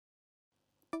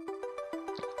Do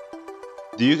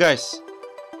you guys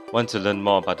want to learn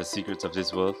more about the secrets of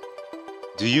this world?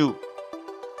 Do you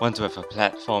want to have a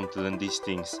platform to learn these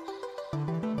things?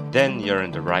 Then you're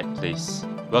in the right place.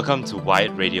 Welcome to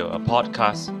Wired Radio, a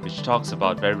podcast which talks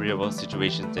about very real world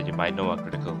situations that you might know are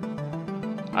critical.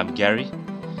 I'm Gary,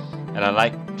 and I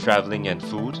like traveling and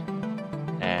food,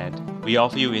 and we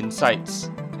offer you insights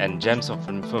and gems of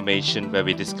information where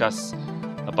we discuss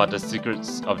about the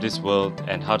secrets of this world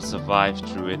and how to survive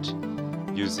through it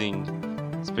using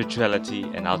spirituality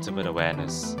and ultimate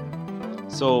awareness.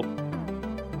 So,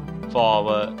 for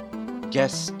our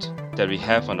guest that we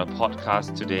have on the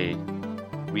podcast today,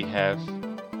 we have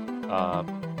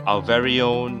our very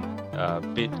own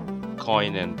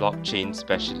Bitcoin and blockchain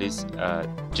specialist,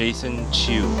 Jason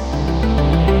Chew.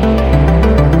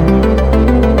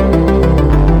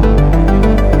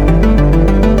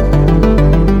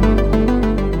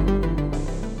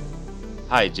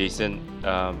 Hi, Jason.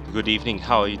 Good evening.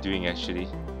 How are you doing, actually?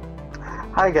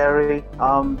 Hi, Gary.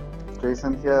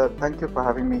 Jason here. Thank you for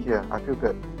having me here. I feel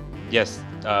good. Yes.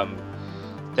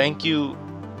 Thank you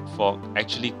for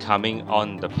actually coming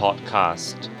on the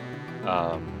podcast.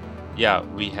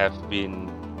 We have been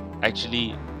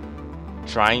actually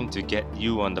trying to get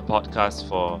you on the podcast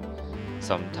for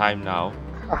some time now,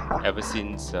 ever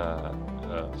since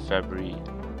February,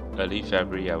 early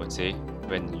February, I would say,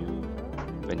 when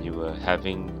you were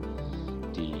having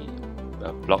the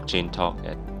blockchain talk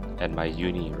at my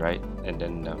uni, right? And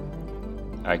then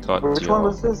I got Which one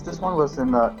was this? This one was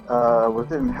in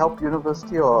was it in Help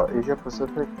University or Asia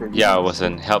Pacific? Yeah, it was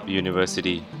in Help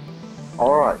University.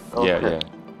 All right. Okay. Yeah.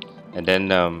 And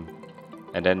then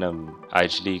I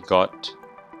actually got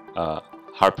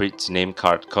Harpreet's name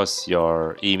card because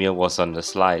your email was on the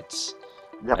slides.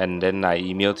 Yep. And then I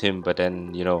emailed him, but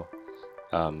then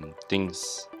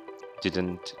things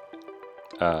didn't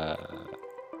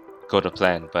go to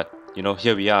plan. But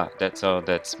here we are. That's all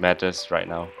that matters right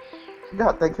now.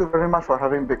 Yeah. Thank you very much for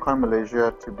having Bitcoin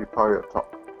Malaysia to be part of your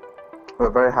talk. We're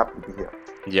very happy to be here.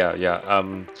 Yeah.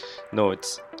 No,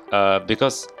 it's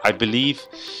because I believe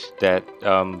that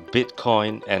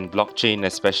Bitcoin and blockchain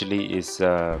especially is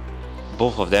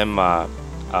both of them are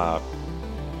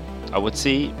I would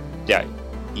say they're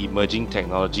emerging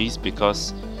technologies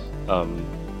because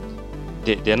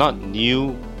they're not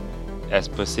new as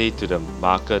per se to the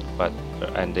market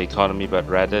and the economy, but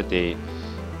rather they're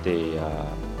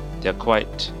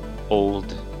quite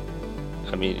old.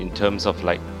 I mean, in terms of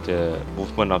like the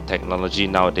movement of technology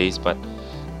nowadays, but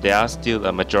there are still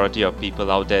a majority of people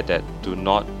out there that do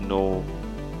not know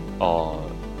or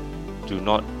do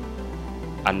not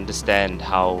understand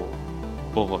how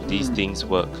both of these things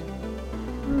work.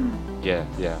 Yeah.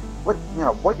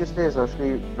 What you say is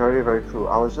actually very, very true.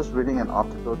 I was just reading an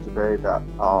article today that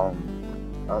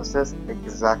says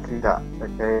exactly that.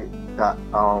 Okay, that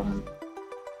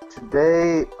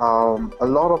today a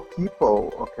lot of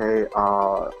people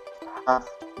have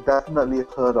definitely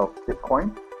heard of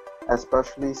Bitcoin,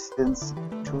 especially since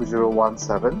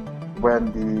 2017,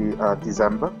 when the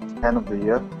December end of the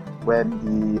year, when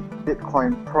the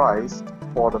Bitcoin price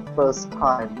for the first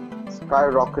time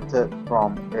skyrocketed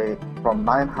from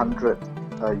 900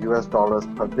 US dollars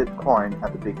per Bitcoin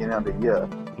at the beginning of the year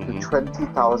to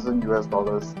 20,000 US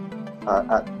dollars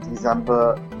at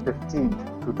December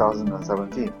 15th,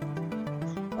 2017.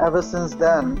 Ever since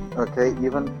then,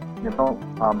 even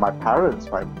my parents,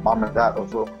 my mom and dad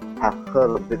also have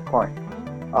heard of Bitcoin.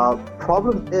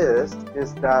 Problem is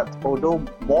that although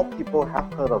more people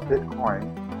have heard of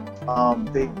Bitcoin,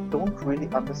 they don't really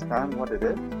understand what it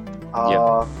is.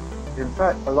 In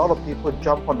fact, a lot of people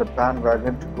jump on the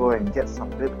bandwagon to go and get some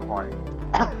Bitcoin.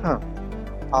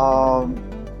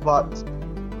 But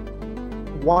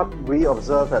what we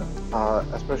observe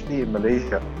especially in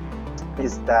Malaysia,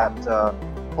 is that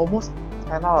almost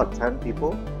 10 out of 10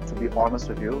 people, to be honest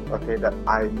with you, that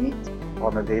I meet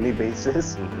on a daily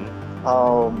basis,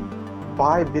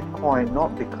 buy Bitcoin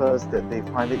not because that they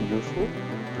find it useful.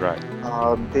 Right.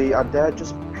 They are there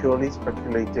just purely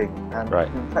speculating, and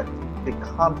in fact, they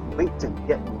can't wait to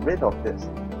get rid of this.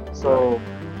 So,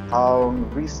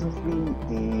 recently,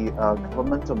 the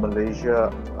government of Malaysia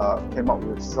came up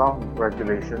with some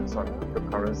regulations on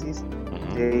cryptocurrencies.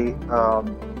 They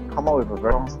come up with a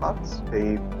very long stance.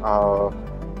 They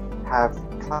have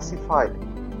classified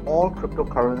all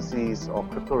cryptocurrencies or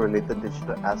crypto-related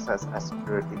digital assets as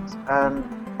securities, and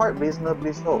quite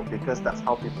reasonably so, because that's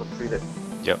how people treat it.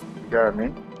 Yep. You get what I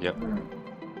mean? Yep.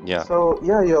 Yeah. So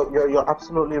yeah, you're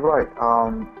absolutely right.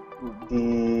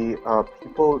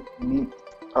 People need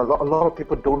a lot of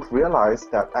people don't realize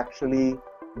that actually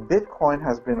Bitcoin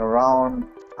has been around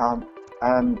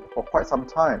and for quite some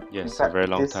time. Yes, In fact, a very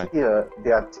long this time. year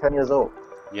they are 10 years old.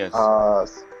 Yes.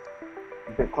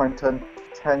 Bitcoin turned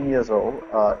 10 years old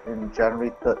in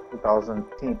January 3rd,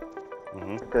 2018,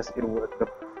 because it was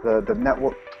the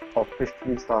network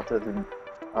officially started in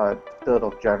 3rd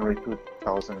of January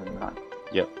 2009.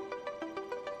 Yep.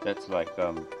 That's like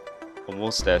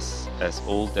almost as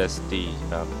old as the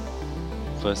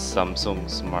first Samsung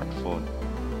smartphone.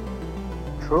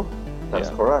 True, that's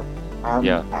Yeah. correct.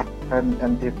 Yeah.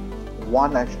 And if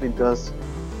one actually does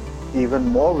even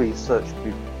more research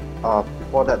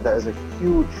before that, there is a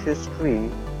huge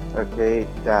history, okay,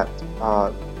 that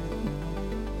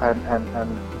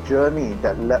and journey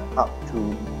that led up to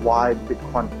why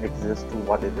Bitcoin exists to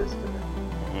what it is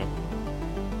today.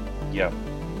 Yeah.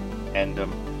 And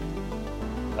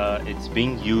it's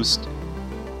being used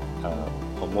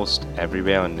almost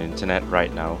everywhere on the internet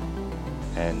right now,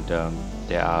 and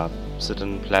there are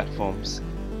certain platforms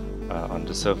on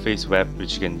the surface web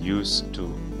which you can use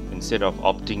to, instead of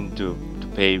opting to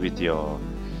pay with your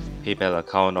PayPal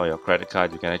account or your credit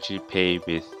card, you can actually pay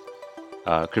with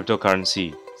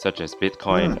cryptocurrency such as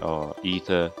Bitcoin or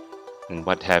Ether and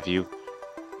what have you.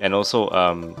 And also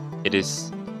it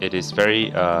is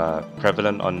very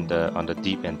prevalent on the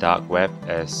deep and dark web,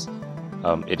 as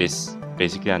it is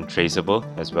basically untraceable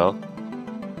as well.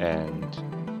 And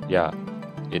yeah,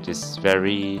 it is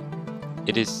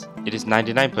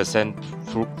 99%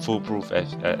 foolproof,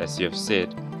 as you have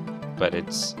said, but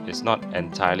it's not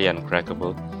entirely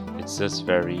uncrackable. It's just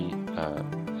very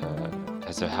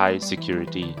has a high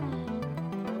security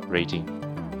rating.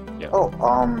 Yeah.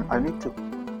 I need to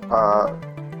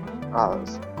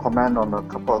comment on a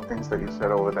couple of things that you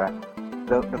said over there.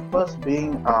 The first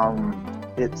being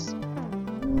it's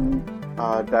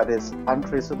that is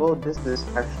untraceable. This is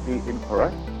actually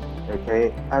incorrect.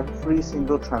 Okay, every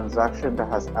single transaction that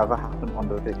has ever happened on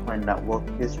the Bitcoin network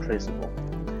is traceable.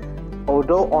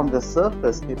 Although on the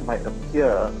surface it might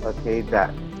appear, okay,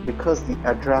 that because the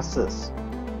addresses,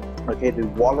 okay, the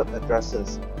wallet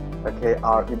addresses, okay,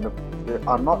 are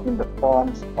not in the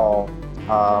forms of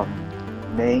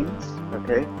names,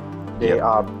 okay, they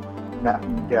are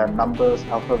numbers,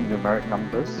 alphanumeric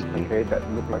numbers, okay, that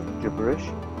look like gibberish.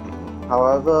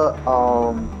 However,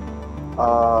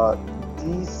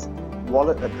 these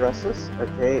wallet addresses,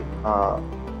 okay,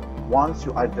 once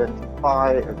you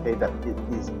identify, okay, that it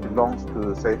belongs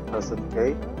to, say, person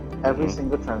K, every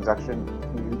single transaction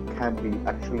can be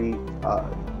actually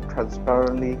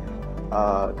transparently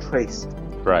traced,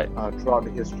 right, throughout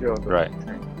the history of the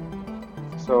blockchain.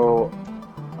 So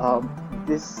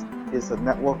this is a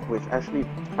network which actually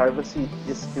privacy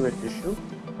is still an issue.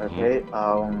 Okay,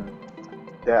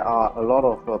 there are a lot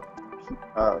of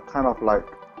kind of like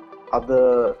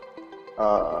other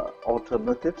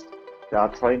alternatives that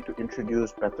are trying to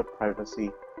introduce better privacy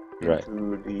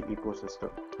into the ecosystem.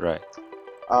 Right.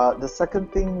 The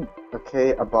second thing,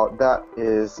 okay, about that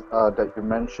is that you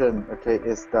mentioned, okay,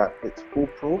 is that it's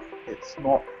foolproof. It's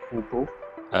not foolproof.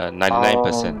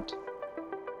 99%.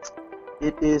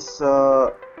 It is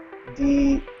the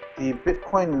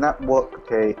Bitcoin network,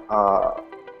 okay.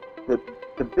 The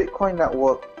Bitcoin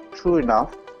network, true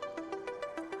enough,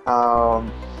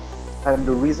 and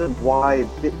the reason why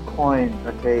Bitcoin,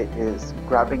 okay, is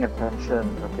grabbing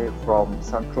attention, okay, from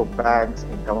central banks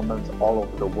and governments all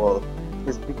over the world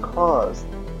is because,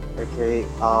 okay,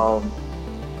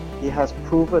 it has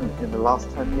proven in the last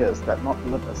 10 years that not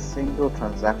even a single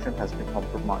transaction has been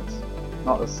compromised.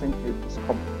 Not a single.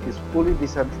 It's fully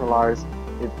decentralized.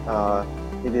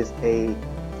 It is a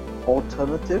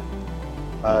alternative,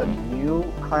 new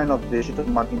kind of digital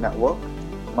money network,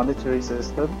 monetary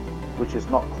system, which is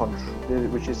not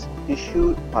which is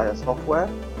issued by a software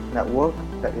network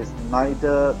that is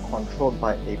neither controlled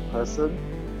by a person,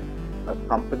 a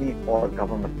company, or a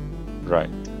government. Right.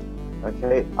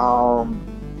 Okay.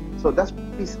 So that's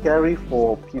pretty scary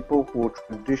for people who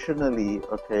traditionally,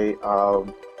 okay, are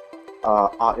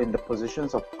in the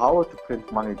positions of power to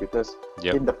print money, because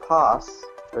in the past,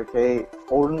 okay,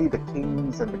 only the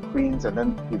kings and the queens and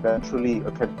then eventually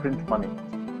can print money,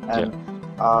 and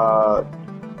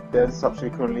then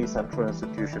subsequently central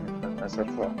institutions,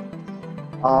 etc.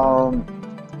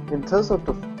 In terms of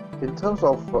the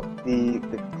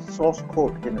source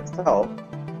code in itself,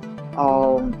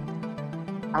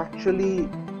 actually,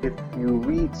 if you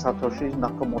read Satoshi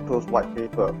Nakamoto's white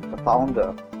paper, the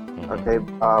founder, okay,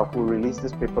 who released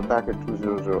this paper back in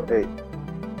 2008,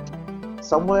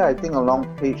 somewhere I think along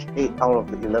page 8 out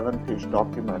of the 11-page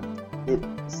document, it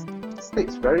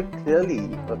states very clearly,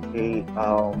 okay,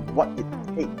 what it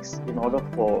takes in order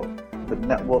for the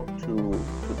network to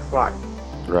thrive.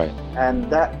 Right. And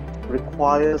that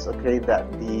requires, okay,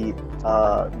 that the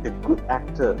good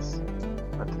actors,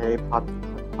 okay,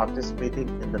 participating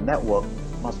in the network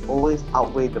must always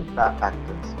outweigh the bad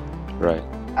actors. Right.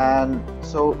 And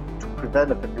so to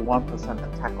prevent a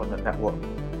 51% attack on the network.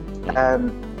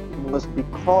 And it was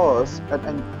because,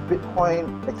 and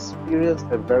Bitcoin experienced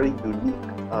a very unique,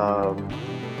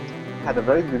 had a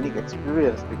very unique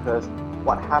experience, because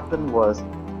what happened was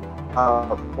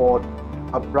for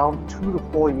around 2 to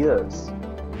 4 years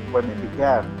when it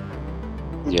began,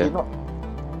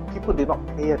 people did not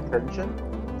pay attention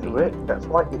to it. That's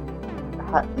why it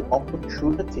had the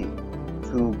opportunity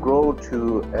to grow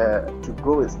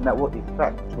its network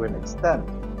effect to an extent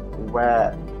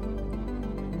where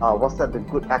the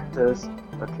good actors,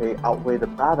 okay, outweigh the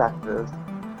bad actors,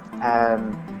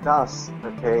 and thus,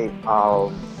 okay,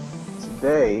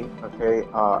 today, okay,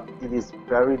 it is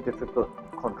very difficult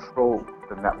to control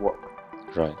the network.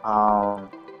 Right.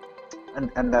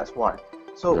 And that's why.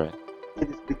 So Right. it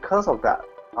is because of that.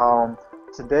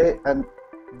 Today, and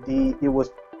it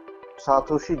was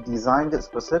Satoshi designed it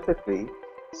specifically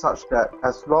such that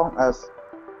as long as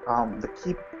the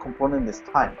key component is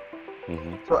time.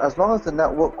 So as long as the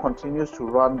network continues to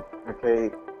run,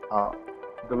 okay,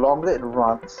 the longer it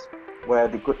runs, where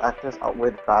the good actors outweigh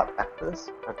the bad actors,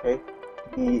 okay,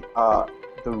 the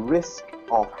risk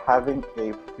of having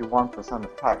a 51%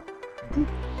 attack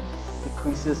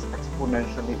decreases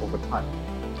exponentially over time.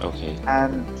 Okay.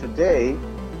 And today,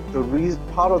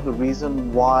 part of the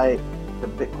reason why the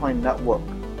Bitcoin network,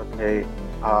 okay,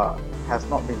 has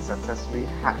not been successfully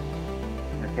hacked,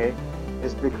 okay,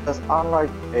 is because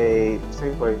unlike say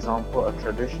for example, a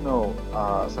traditional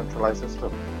centralized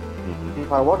system,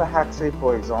 if I want to hack, say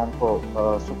for example,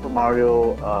 Super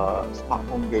Mario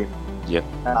smartphone game,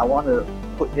 and I want to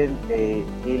put in a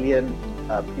alien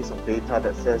piece of data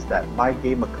that says that my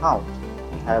game account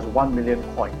has 1 million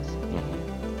coins.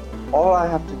 All I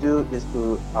have to do is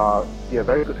to be a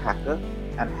very good hacker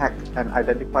and hack and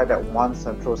identify that one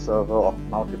central server of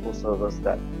multiple servers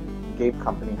that game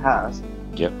company has,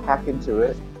 hack into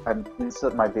it and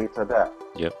insert my data there.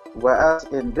 Whereas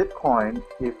in Bitcoin,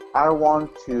 if I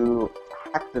want to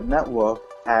hack the network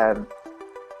and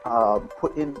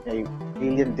put in a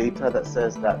alien data that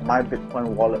says that my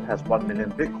Bitcoin wallet has 1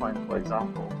 million Bitcoin, for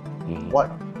example, what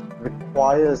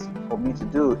requires for me to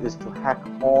do is to hack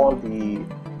all the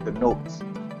nodes,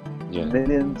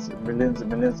 millions and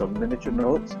millions of miniature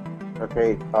nodes,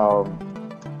 okay,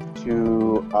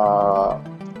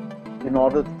 in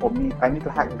order for me, I need to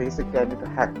hack the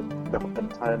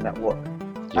entire network.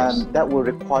 And that will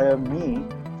require me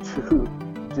to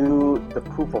do the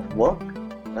proof of work,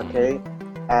 okay,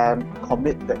 and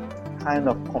commit that kind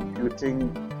of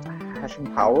computing hashing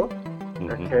power,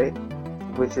 okay,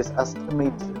 which is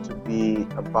estimated to be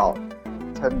about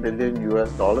 $10 billion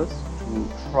to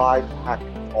try to hack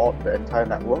the entire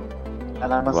network,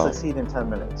 and I must succeed in 10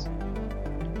 minutes.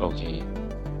 Okay.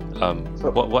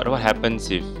 So what happens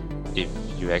if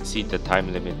you exceed the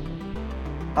time limit?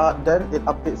 Then it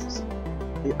updates.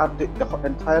 The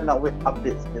entire network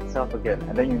updates itself again,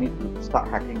 and then you need to start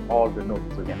hacking all the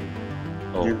nodes again.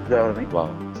 Oh, you get what I mean? Wow.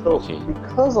 So Okay.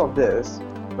 because of this,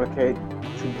 okay,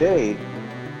 today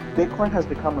Bitcoin has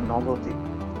become a novelty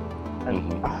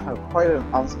and quite an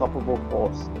unstoppable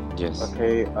force.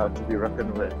 Okay, to be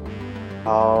reckoned with.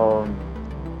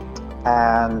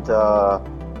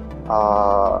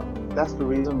 That's the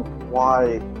reason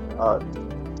why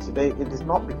today it is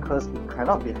not because it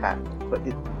cannot be hacked, but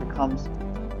it becomes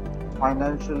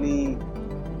financially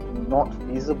not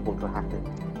feasible to hack it.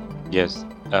 Yes.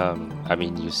 I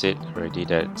mean, you said already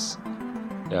that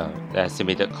the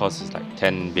estimated cost is like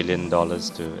 $10 billion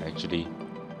to actually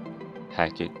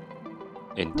hack it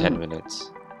in 10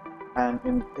 minutes. And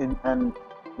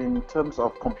in terms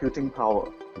of computing power.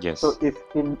 So if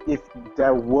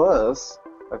there was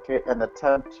an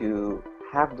attempt to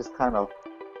have this kind of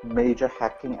major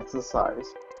hacking exercise,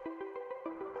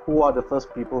 who are the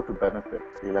first people to benefit?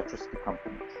 The electricity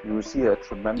companies. You will see a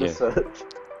tremendous surge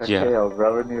of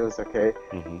revenues,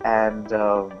 and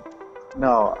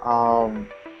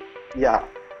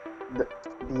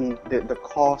the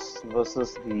cost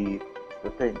versus the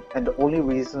thing, and the only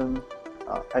reason,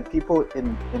 and people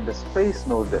in the space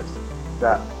know this,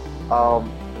 that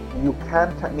you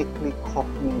can technically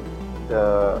copy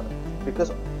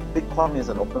because Bitcoin is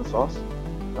an open source,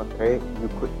 you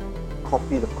could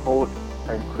copy the code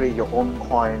and create your own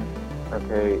coin,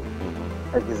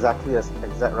 exactly as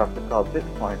exact replica of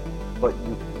Bitcoin, but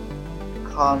you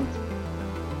can't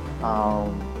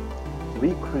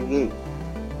recreate.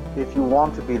 If you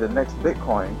want to be the next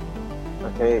Bitcoin,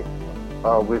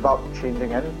 without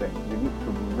changing anything, you need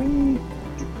to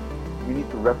you need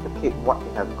to replicate what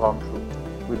it has gone through,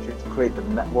 which is create the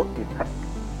network effect.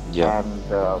 Yeah. And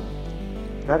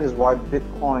that is why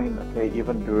Bitcoin, okay,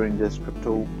 even during this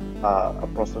crypto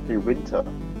apostrophe winter,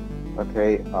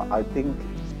 okay, I think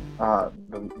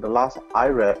the last I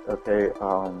read, okay,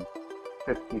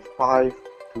 55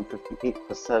 to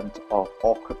 58% of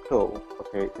all crypto,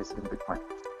 okay, is in Bitcoin.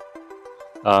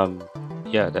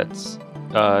 Yeah, that's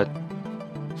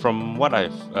from what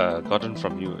I've gotten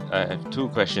from you. I have two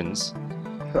questions.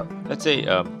 Sure. Let's say,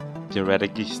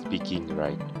 theoretically speaking,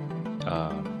 right?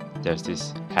 There's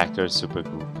this hacker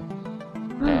supergroup,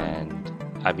 and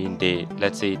I mean,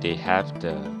 let's say they have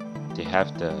the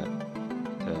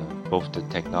both the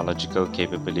technological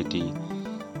capability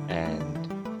and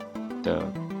the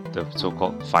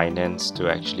so-called finance to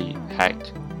actually hack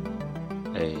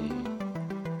a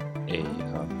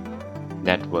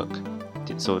network.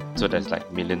 So there's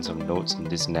like millions of nodes in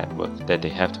this network that they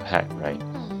have to hack, right?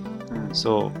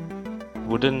 So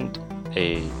wouldn't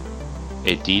a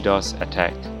DDoS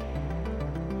attack,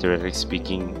 theoretically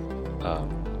speaking,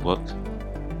 work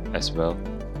as well?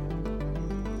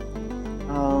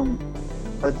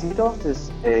 A DDoS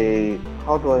is a,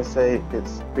 how do I say,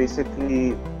 it's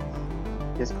basically,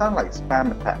 it's kind of like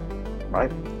spam attack,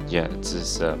 right? Yeah, it's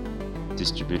this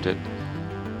distributed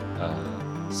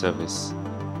service.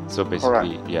 So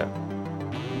basically, Correct. yeah.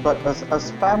 But a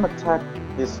spam attack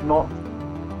is not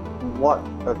what,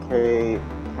 okay,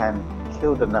 can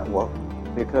kill the network,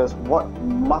 because what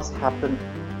must happen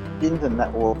in the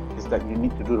network is that you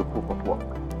need to do the proof of work.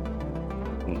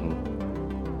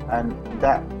 And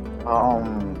that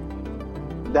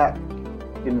that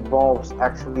involves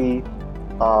actually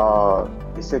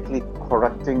basically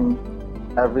correcting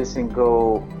every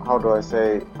single, how do I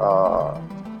say,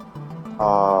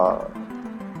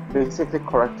 basically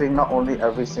correcting not only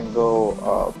every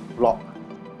single block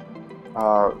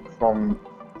from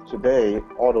today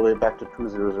all the way back to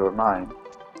 2009.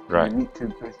 Right. You need to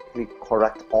basically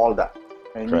correct all that,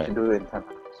 and you need to do it in 10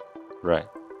 minutes. Right.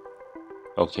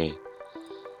 Okay.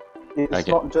 It's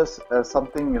not just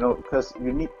something, because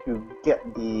you need to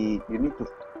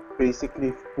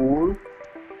basically fool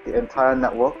the entire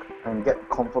network and get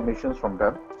confirmations from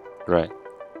them. Right.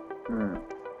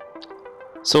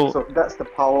 So that's the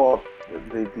power of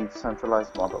the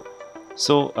decentralized model.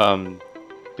 So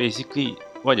basically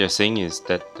what you're saying is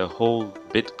that the whole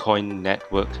Bitcoin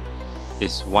network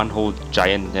is one whole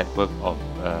giant network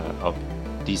of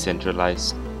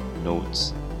decentralized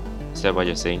nodes. Is that what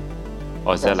you're saying?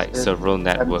 Or is there like several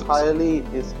networks?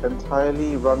 It's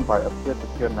entirely run by a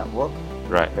peer-to-peer network.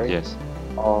 Right. Okay, Yes.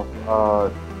 Of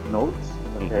nodes.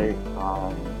 Okay.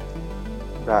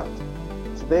 That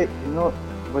today,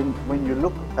 when you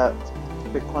look at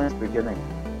Bitcoin's beginning,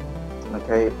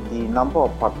 okay, the number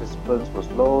of participants was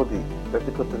low, the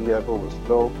difficulty level was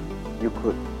low. You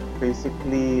could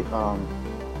basically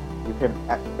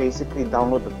basically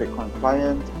download the Bitcoin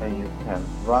client, and you can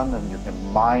run and you can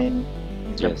mine.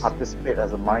 You can participate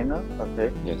as a miner.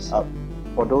 Okay. Yes.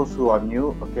 For those who are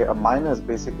new, okay, a miner is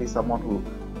basically someone who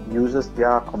uses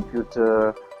their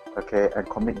computer, okay, and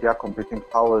commit their computing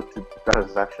power to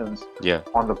transactions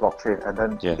on the blockchain, and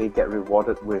then they get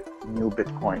rewarded with new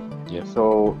Bitcoin.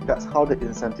 So that's how the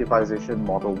incentivization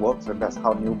model works, and that's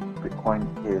how new Bitcoin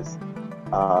is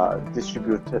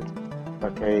distributed,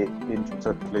 okay, into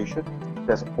circulation.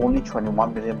 There's only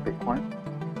 21 million Bitcoin,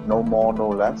 no more, no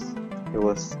less. It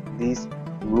was, these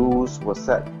rules were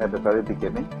set at the very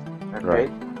beginning, okay,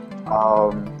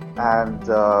 and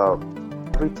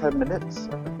every 10 minutes,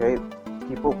 okay,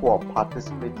 people who are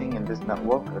participating in this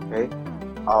network, okay,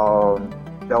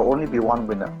 there'll only be one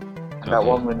winner. And that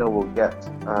one winner will get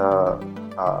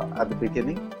at the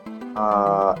beginning,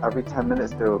 every 10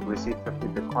 minutes they will receive 50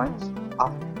 Bitcoins.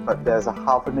 But there's a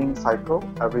halvening cycle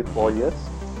every 4 years,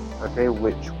 okay,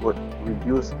 which would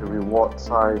reduce the reward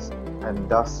size and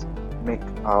thus make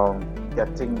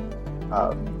getting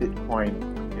Bitcoin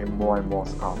more and more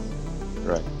scarce.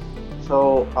 Right.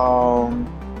 So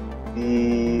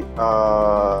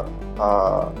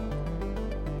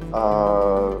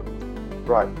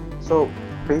right. So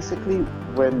basically,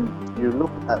 when you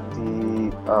look at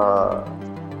the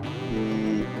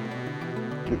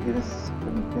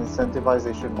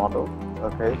incentivization model,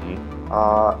 okay,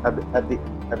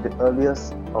 at the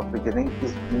earliest of beginning,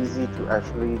 it's easy to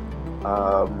actually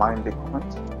mine Bitcoin,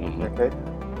 okay,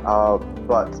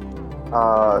 but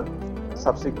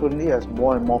subsequently, as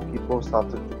more and more people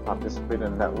started to participate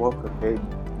in the network, okay,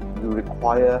 you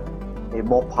require a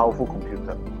more powerful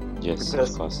computer. Yes, because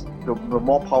of course. The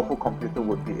more powerful computer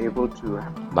would be able to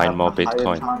mine more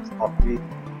Bitcoin.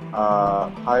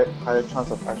 Higher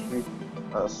chance of actually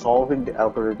solving the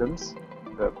algorithms,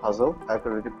 the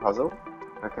algorithm puzzle,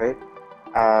 okay,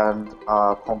 and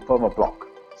confirm a block.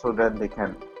 So then they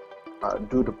can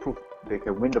do the proof. They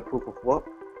can win the proof of work,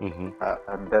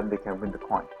 and then they can win the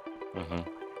coin.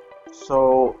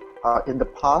 So in the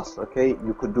past, okay,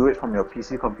 you could do it from your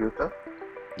PC computer.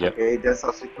 Yep. Okay. Then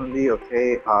subsequently,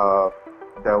 okay,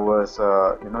 there was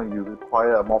you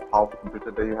require a more powerful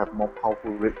computer. Then you have more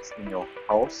powerful rigs in your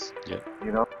house. Yep.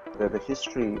 You know the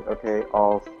history, okay,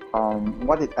 of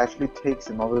what it actually takes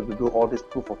in order to do all this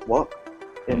proof of work.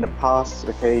 In the past,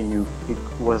 okay, it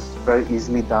was very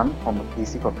easily done from a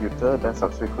PC computer. Then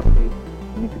subsequently,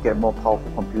 you need to get more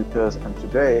powerful computers. And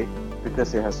today,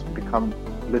 because it has become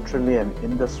literally an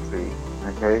industry,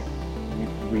 okay,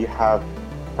 we have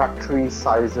factory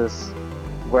sizes,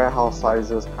 warehouse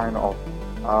sizes, kind of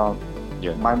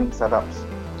mining setups.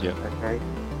 Yeah. Okay,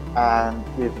 and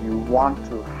if you want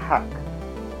to hack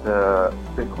the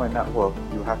Bitcoin network,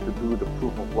 you have to do the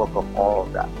proof of work of all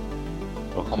of that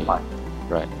combined.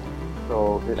 Right.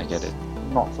 So I get it.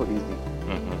 Not so easy.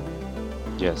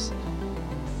 Yes.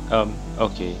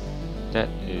 Okay, that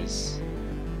is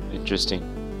interesting.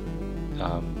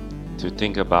 To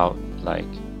think about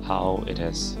like how it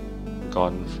has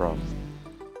gone from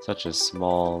such a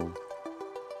small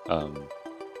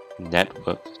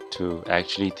network to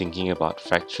actually thinking about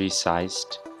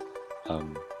factory-sized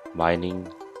mining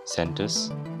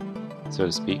centers, so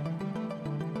to speak.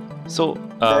 So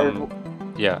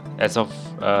yeah, as of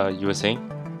you were saying.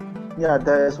 Yeah,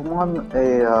 there is one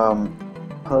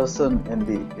person in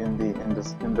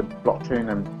the blockchain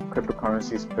and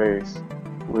cryptocurrency space,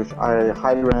 which I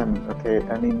highly recommend, okay,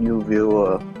 any new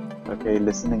viewer, okay,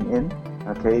 listening in,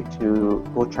 okay, to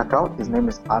go check out. His name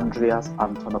is Andreas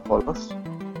Antonopoulos.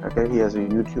 Okay, he has a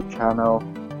YouTube channel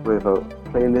with a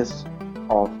playlist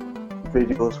of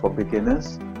videos for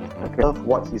beginners. Okay, I love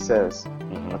what he says.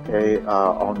 Okay,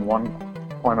 on one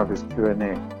point of his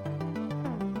Q&A.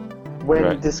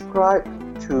 When described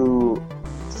to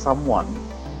someone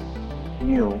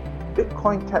new,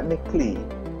 Bitcoin technically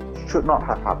should not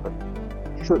have happened,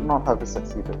 should not have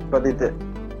succeeded, but it did.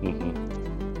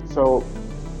 So,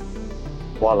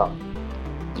 voila.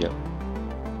 Yeah.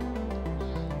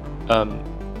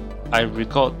 I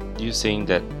recall you saying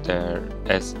that there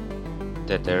is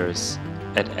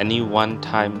at any one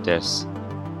time there's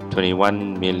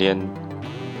 21 million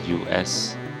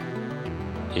US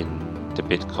in the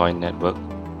Bitcoin network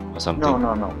or something.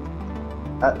 No.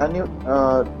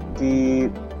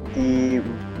 The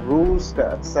rules that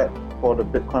are set for the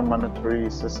Bitcoin monetary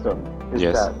system is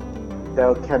that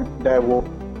there will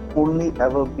only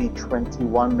ever be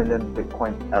 21 million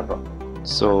Bitcoin ever.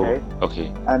 So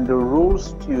okay. And the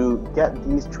rules to get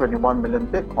these 21 million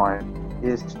Bitcoin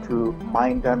is to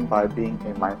mine them by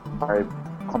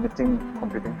computing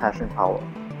hashing power.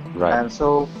 Right. And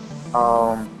so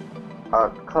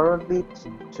currently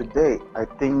to date, I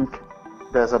think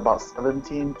there's about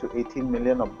 17 to 18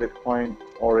 million of Bitcoin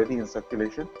already in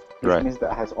circulation, which means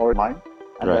that has already mined,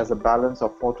 and there's a balance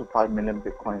of 4 to 5 million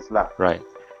Bitcoins left. Right.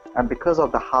 And because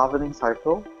of the halving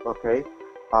cycle, okay,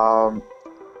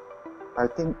 I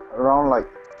think around like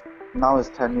now is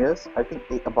 10 years. I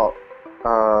think about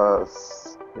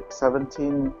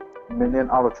 17 million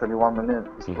out of 21 million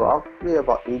is roughly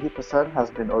about 80% has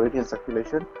been already in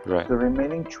circulation. Right. The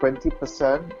remaining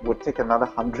 20% would take another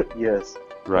 100 years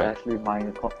to actually mine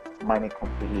it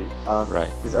completely.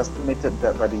 It's estimated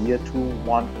that by the year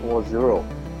 2140,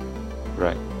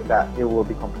 that it will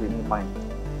be completely mined.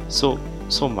 So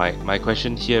my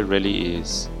question here really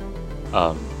is,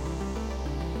 am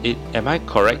I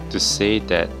correct to say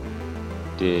that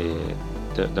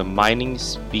the mining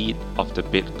speed of the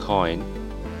Bitcoin,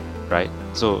 right?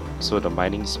 So the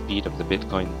mining speed of the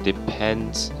Bitcoin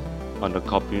depends on the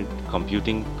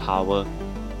computing power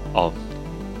of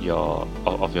your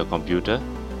computer?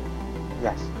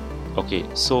 Yes. Okay,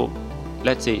 so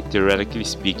let's say theoretically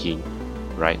speaking,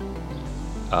 right?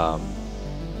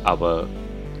 Our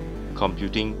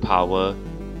computing power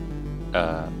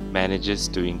manages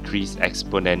to increase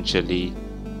exponentially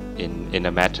in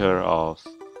a matter of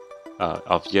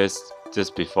years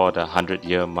just before the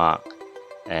 100-year mark,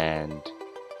 and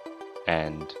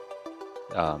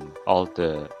all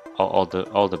the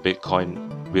Bitcoin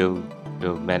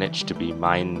will manage to be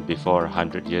mined before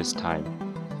 100 years time,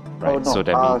 right? Oh, no. So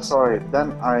that means sorry.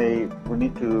 Then we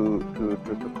need to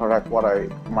correct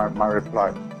my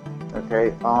reply.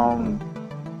 Okay.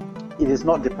 It is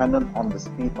not dependent on the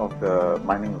speed of the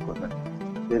mining equipment.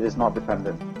 It is not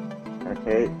dependent.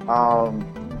 Okay.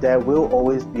 There will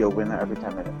always be a winner every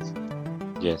 10 minutes.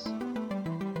 Yes.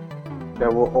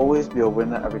 There will always be a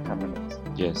winner every 10 minutes.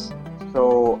 Yes.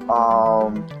 So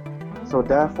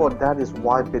therefore, that is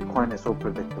why Bitcoin is so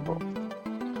predictable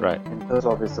Right. in terms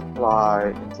of its supply,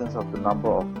 in terms of the number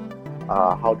of,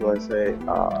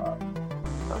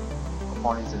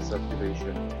 coins in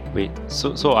circulation. Wait.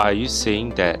 So are you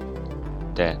saying that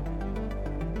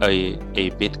a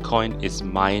Bitcoin is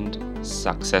mined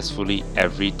successfully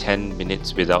every 10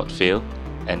 minutes without fail,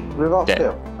 and Without that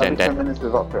fail. then Every 10 that minutes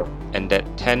without fail. and that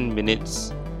 10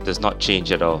 minutes does not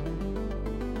change at all?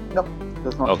 No,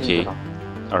 does not Okay. change at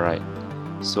all. All right.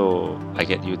 So I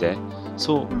get you there.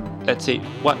 So Mm. let's say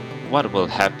what will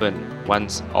happen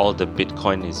once all the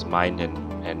Bitcoin is mined and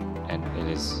it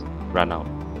is run out?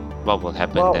 What will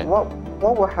happen Well, then?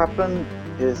 what will happen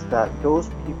is that those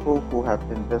people who have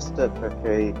invested,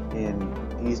 okay, in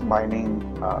these mining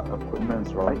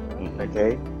equipments, right? Mhm.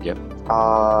 Okay. Yep.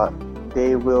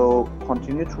 They will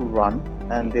continue to run,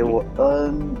 and they will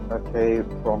earn, okay,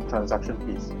 from transaction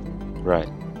fees. Right.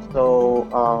 So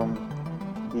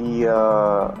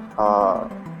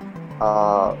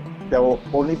there will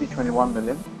only be 21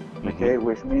 million, okay,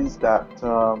 which means that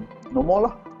no more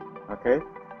lah, okay,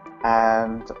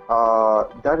 and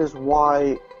that is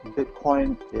why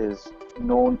Bitcoin is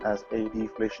known as a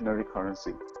deflationary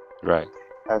currency. Right.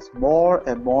 As more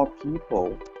and more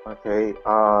people, okay,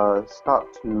 start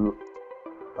to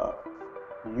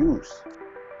use,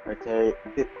 okay,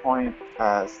 Bitcoin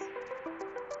as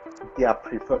their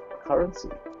preferred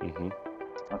currency,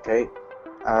 okay,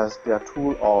 as their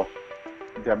tool of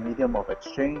their medium of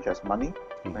exchange, as money,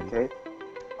 okay,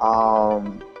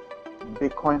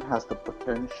 Bitcoin has the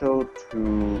potential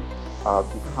to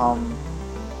become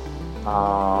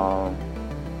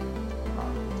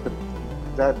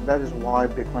that is why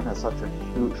Bitcoin has such a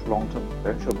huge long-term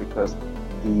potential, because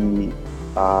the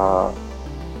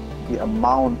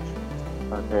amount,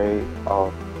 okay,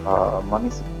 of money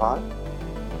supply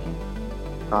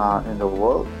in the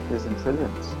world is in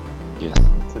trillions. Yes.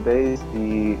 Today's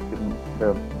the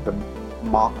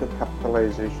market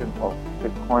capitalization of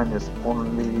Bitcoin is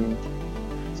only,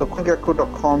 so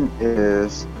CoinGecko.com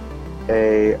is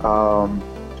a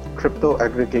crypto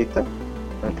aggregator.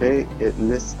 Okay, it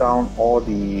lists down all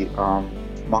the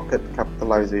market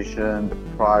capitalization, the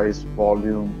price,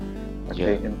 volume,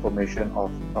 okay, information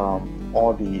of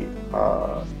all the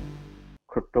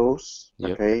cryptos,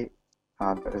 okay,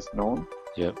 that is known.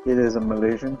 Yep. It is a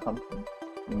Malaysian company.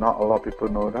 Not a lot of people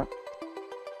know that.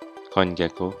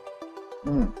 CoinGecko.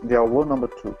 They are world number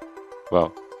 2.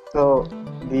 Wow. So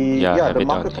the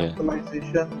market here.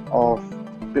 capitalization of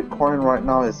Bitcoin right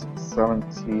now is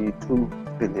 72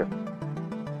 billion.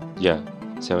 Yeah,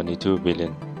 72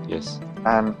 billion. Yes.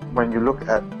 And when you look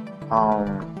at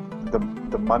the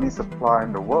money supply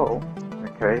in the world,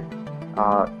 okay,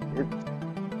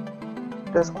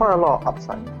 there's quite a lot of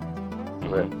upside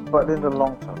to it, but in the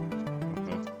long term.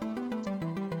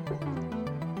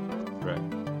 Right.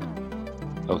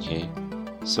 Okay.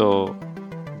 So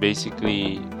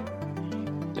basically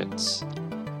that's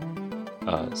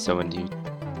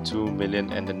 72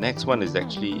 million, and the next one is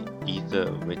actually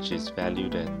Ether, which is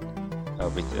valued at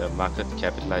with a market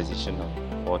capitalization of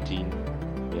 14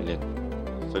 million,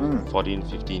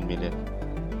 15 million.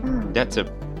 That's a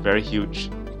very huge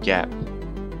gap,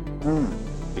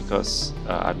 because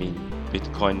I mean,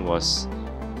 Bitcoin was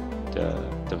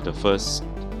the first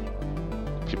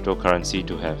cryptocurrency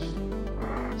to have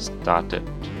started,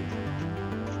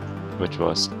 which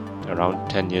was around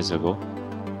 10 years ago.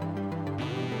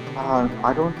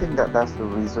 I don't think that's the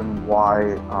reason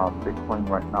why Bitcoin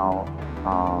right now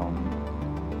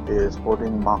is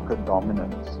holding market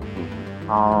dominance.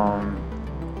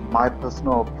 My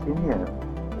personal opinion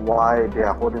why they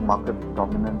are holding market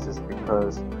dominance is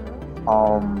because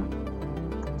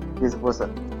it's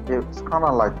kind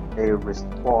of like a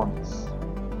response,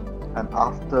 an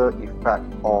after effect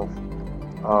of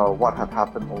what had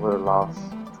happened over the last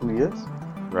 2 years.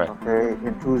 Right. Okay,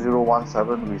 in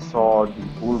 2017 we saw the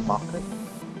bull market.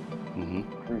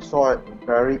 We saw a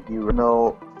very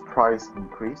irrational price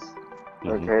increase.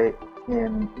 Okay,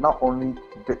 in not only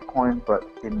Bitcoin but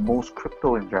in most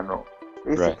crypto in general.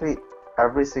 Basically,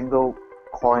 every single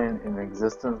coin in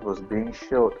existence was being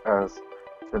shilled as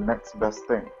the next best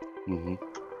thing.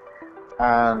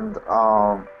 And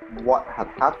what had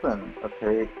happened,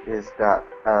 okay, is that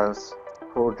as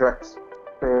projects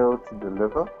fail to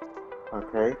deliver,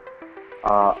 okay,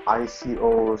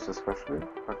 ICOs especially,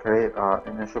 okay,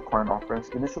 initial coin offerings.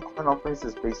 Initial coin offerings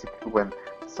is basically when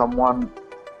someone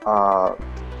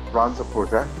runs a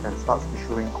project and starts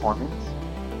issuing coins,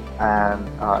 and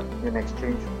in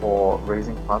exchange for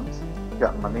raising funds,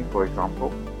 get money, for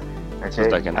example. Okay, So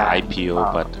it's like an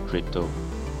IPO, but crypto.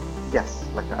 Yes,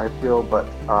 like an IPO, but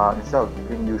instead of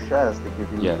giving you shares, they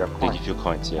give you Yeah, their they coins. give you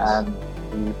coins, yes. And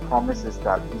the promise is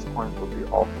that these coins will be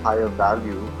of higher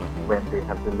value Mhm. when they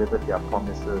have delivered their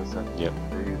promises and Yep.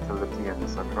 the utility and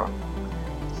etc.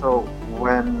 So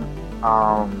when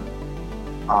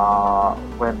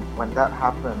that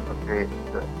happened, okay,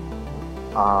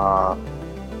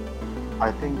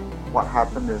 I think what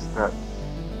happened is that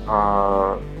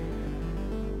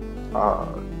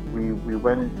we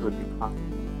went into a decline,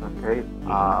 okay,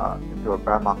 into a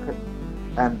bear market,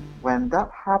 and when that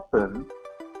happened,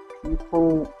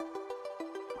 people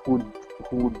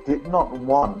who did not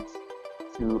want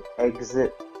to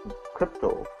exit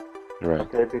crypto, Right.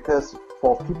 okay, because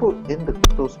for people in the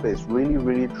crypto space,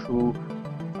 really true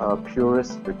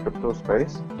purists in the crypto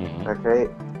space, Mhm. okay,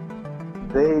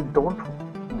 they don't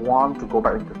want to go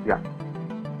back into fiat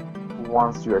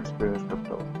once you experience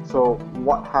crypto. So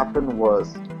what happened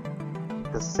was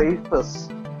the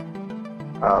safest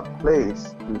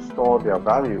place to store their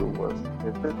value was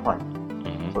in Bitcoin.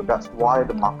 Mhm. So that's why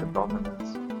the market dominance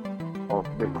of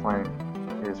Bitcoin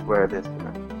is where it is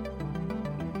today.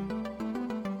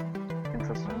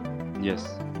 Interesting.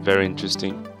 Yes, very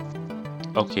interesting.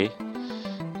 Okay.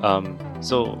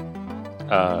 So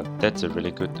that's a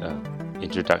really good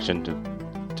introduction to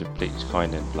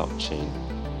Bitcoin and blockchain.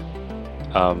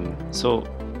 So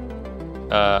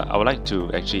I would like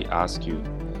to actually ask you,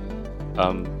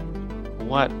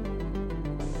 what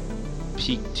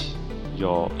piqued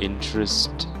your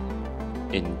interest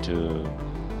into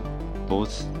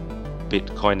both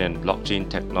Bitcoin and blockchain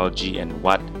technology, and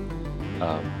what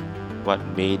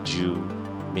made you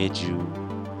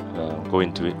go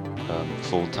into it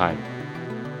full time?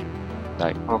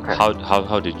 Like, Okay.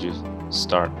 how did you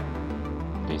start,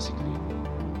 basically?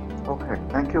 Okay,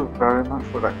 thank you very much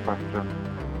for that question.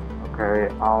 Okay,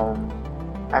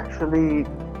 actually,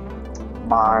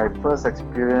 my first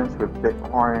experience with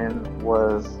Bitcoin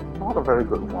was not a very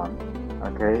good one.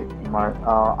 Okay,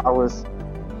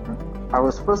 I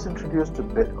was first introduced to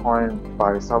Bitcoin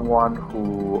by someone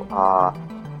who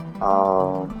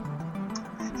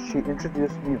she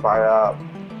introduced me via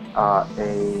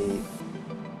a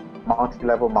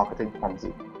multi-level marketing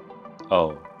Ponzi.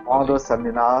 Oh, One of okay. those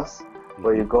seminars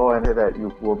where you go and say that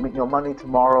you will make your money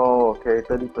tomorrow, okay,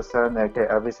 30%, okay,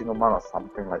 every single month or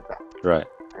something like that. Right.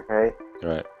 Okay.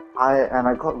 Right.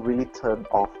 I got really turned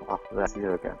off after that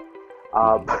year again.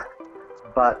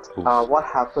 But Oof. what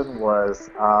happened was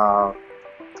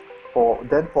for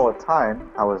a time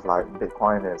I was like,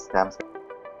 Bitcoin is scam.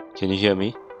 Can you hear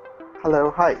me?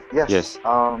 Hello, hi, yes. Yes.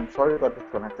 Sorry, got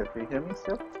disconnected. Do you hear me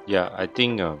still? Yeah, I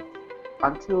think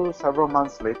Until several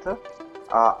months later,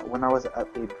 when I was at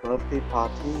a birthday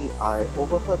party, I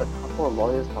overheard a couple of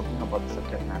lawyers talking about the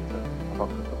subject matter, about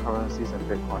cryptocurrencies and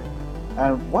Bitcoin.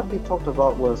 And what they talked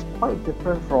about was quite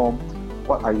different from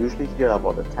what I usually hear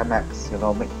about the 10x,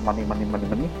 make money,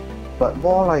 but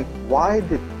more like why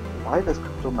does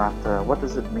crypto matter? What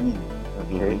does it mean?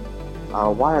 Okay.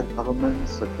 Why are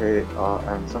governments, okay,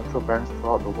 and central banks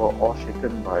throughout the world all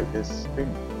shaken by this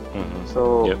thing?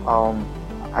 So Yep.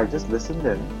 I just listened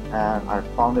in and I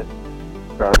found it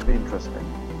very interesting.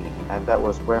 And that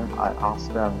was when I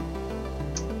asked them,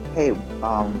 hey,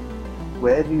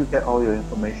 where do you get all your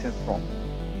information from?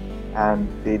 And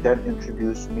they then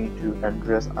introduced me to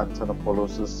Andreas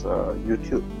Antonopoulos'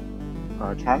 YouTube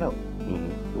channel,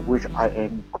 which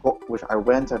I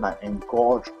went and I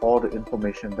engorged all the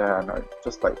information there, and I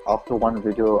just like after one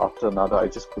video after another, I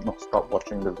just could not stop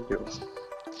watching the videos.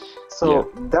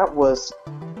 So that was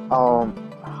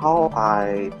how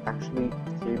I actually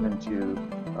came into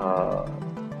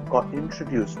got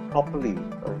introduced properly,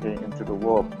 okay, into the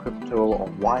world of crypto, or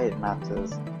why it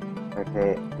matters,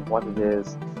 okay, what it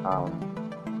is,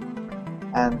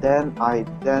 and then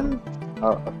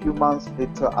a few months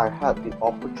later I had the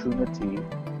opportunity,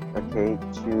 okay,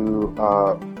 to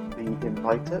be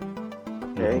invited,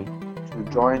 okay, to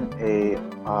join a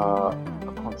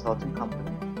consulting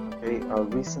company, okay,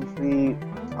 recently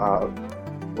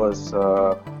was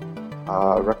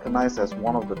recognized as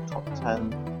one of the top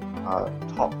 10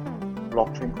 top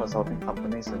blockchain consulting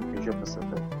companies in Asia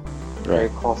Pacific, okay,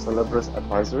 called Celebris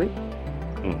Advisory,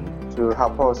 to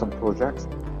help out with some projects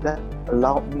that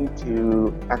allowed me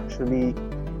to actually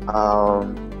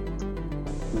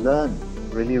learn,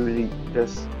 really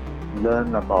just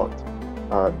learn about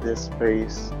this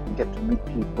space, get to meet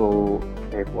people,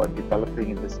 okay, who are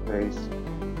developing in this space.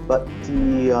 But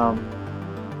the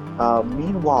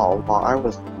meanwhile, while I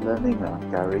was learning,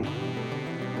 Gary,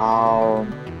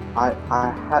 I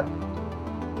had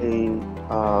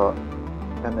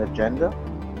an agenda,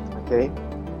 okay,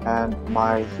 and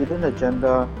my hidden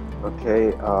agenda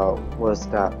okay, was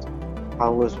that I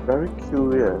was very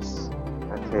curious,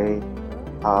 okay,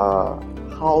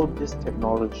 how this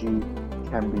technology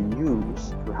can be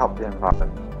used to help the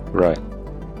environment. Right.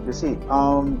 You see,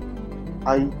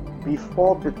 I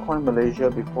before Bitcoin Malaysia,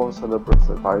 before Celebrus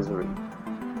Advisory,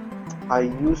 I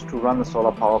used to run a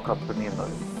solar power company in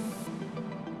Malaysia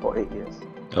for 8 years.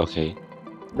 Okay.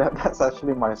 That's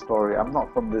actually my story. I'm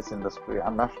not from this industry.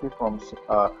 I'm actually from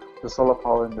the solar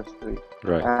power industry.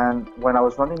 Right. And when I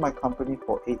was running my company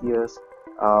for 8 years,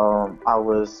 I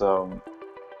was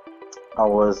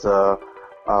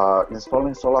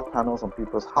installing solar panels on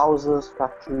people's houses,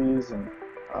 factories, and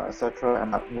etc.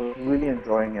 And I was really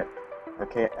enjoying it.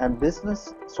 Okay, and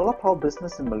solar power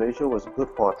business in Malaysia was good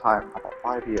for a time, about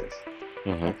 5 years.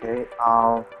 Mm-hmm. Okay.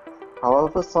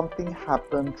 However, something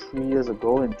happened 3 years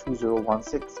ago in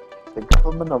 2016. The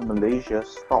government of Malaysia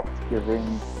stopped giving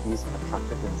these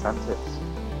attractive incentives.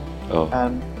 Oh.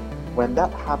 And when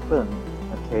that happened,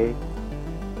 okay,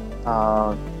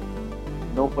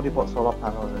 nobody bought solar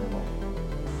panels anymore.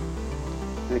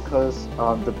 Because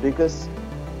the biggest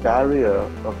barrier,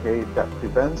 okay, that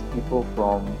prevents people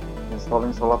from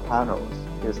installing solar panels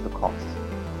is the cost.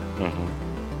 Mm-hmm.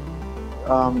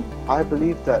 I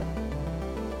believe that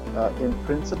in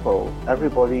principle,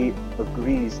 everybody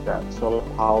agrees that solar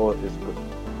power is good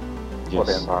for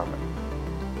the Yes. environment.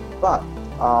 But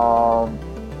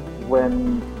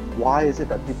why is it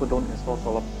that people don't install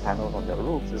solar panels on their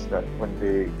roofs? Is that when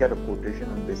they get a quotation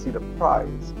and they see the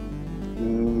price,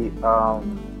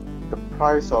 the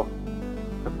price of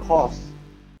the cost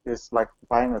is like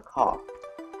buying a car.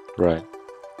 Right.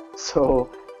 So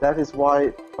that is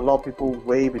why a lot of people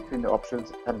weigh between the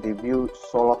options and they view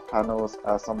solar panels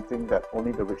as something that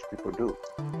only the rich people do.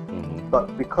 Mm-hmm.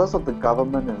 But because of the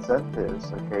government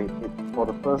incentives, okay, for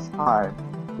the first time,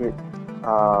 it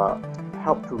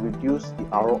helped to reduce the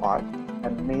ROI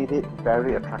and made it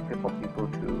very attractive for people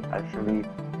to actually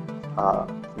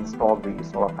install the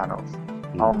solar panels.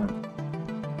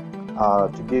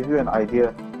 To give you an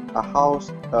idea, a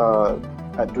house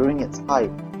during its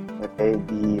height, okay,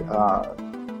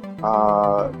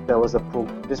 there was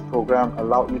this program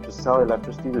allowed you to sell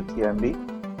electricity to TNB.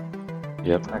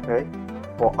 Yep. Okay,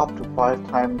 for up to 5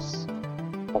 times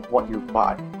of what you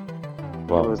buy.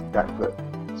 Wow. It was that good.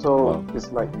 So Wow.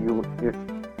 it's like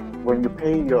when you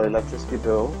pay your electricity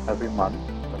bill every month,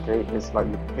 okay, it's like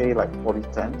you pay like 40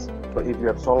 cents. But if you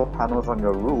have solar panels on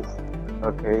your roof,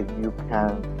 okay, you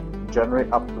can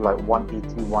generate up to like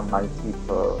 180, 190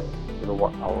 per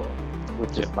kilowatt hour,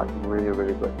 which is like really,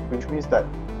 really good. Which means that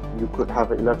you could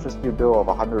have an electricity bill of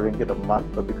 100 ringgit a month,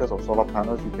 but because of solar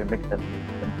panels, you can make an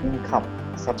income,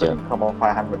 separate income of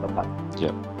 500 a month.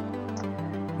 Yeah.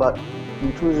 But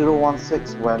in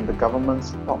 2016, when the government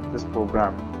stopped this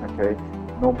program, okay,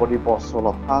 nobody bought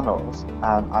solar panels,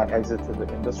 and I exited the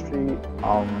industry.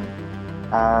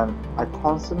 And I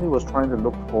constantly was trying to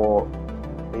look for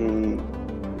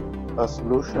a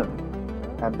solution,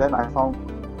 and then I found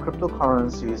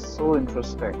cryptocurrency is so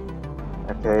interesting.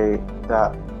 Okay,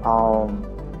 that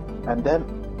and then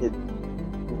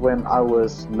when I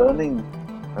was learning,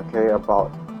 okay,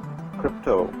 about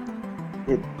crypto,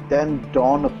 it then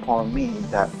dawned upon me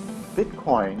that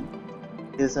Bitcoin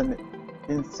is an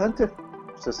incentive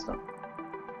system.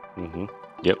 Mm-hmm.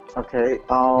 Yep. Okay,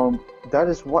 that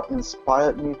is what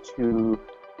inspired me to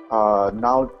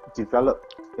now develop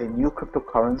a new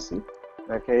cryptocurrency.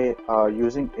 Okay,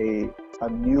 using a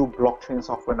new blockchain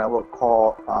software network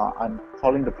called I'm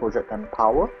calling the project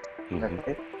Empower. Mm-hmm.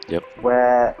 Okay, Yep.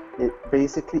 where it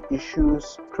basically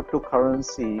issues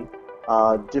cryptocurrency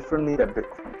differently than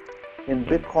Bitcoin. In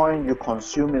Bitcoin, you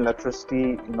consume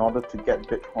electricity in order to get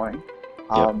Bitcoin.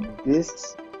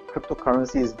 This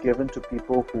cryptocurrency is given to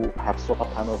people who have solar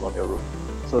panels on their roof.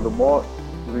 So the more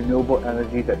renewable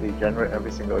energy that they generate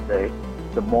every single day,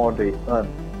 the more they earn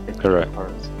in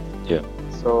cryptocurrency. Yeah.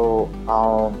 So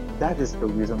that is the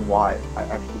reason why I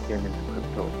actually came into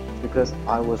crypto, because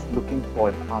I was looking for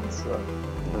an answer.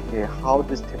 Okay, how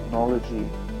this technology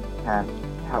can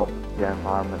help the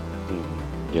environment.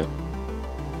 Mm-hmm. Yeah.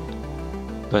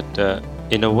 But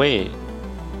in a way,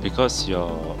 because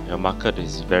your market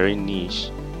is very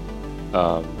niche,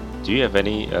 do you have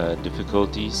any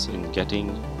difficulties in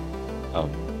getting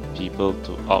people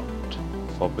to opt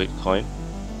for Bitcoin?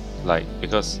 Like,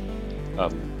 because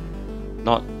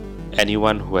not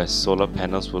anyone who has solar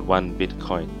panels would want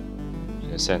Bitcoin,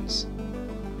 in a sense.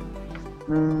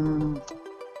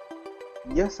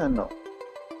 Yes and no.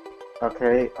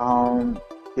 Okay,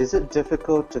 is it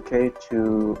difficult, okay,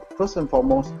 to, first and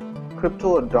foremost,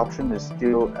 crypto adoption is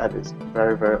still at its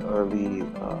very, very early,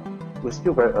 we're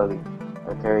still very early,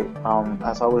 Okay,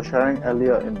 as I was sharing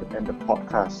earlier in the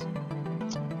podcast,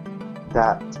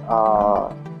 that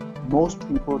most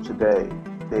people today,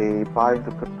 they buy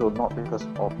into crypto not because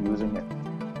of using it.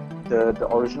 The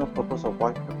original purpose of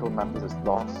why crypto matters is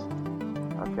lost.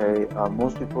 Okay,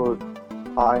 most people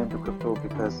buy into crypto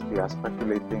because they are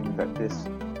speculating that this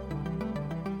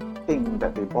thing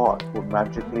that they bought will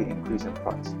magically increase in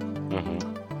price.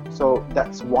 So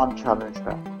that's one challenge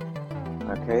there.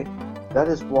 Okay, that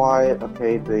is why,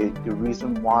 okay, the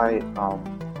reason why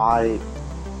I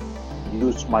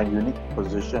use my unique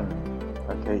position,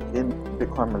 okay, in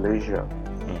Bitcoin Malaysia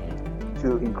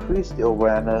to increase the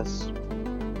awareness,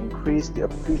 increase the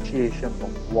appreciation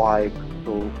of why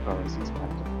cryptocurrencies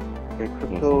matter. Okay,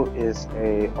 crypto is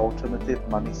a alternative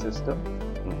money system,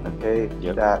 okay,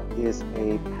 that is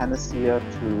a panacea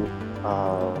to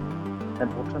an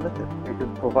alternative. It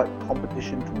can provide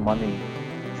competition to money,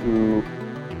 to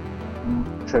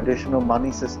traditional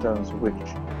money systems,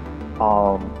 which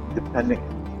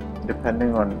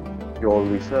depending on your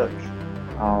research,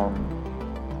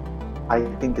 I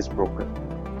think is broken.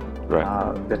 Right.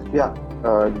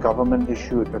 Government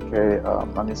issued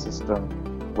money system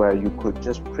where you could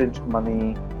just print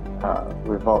money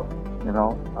without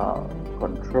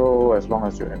control, as long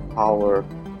as you're in power,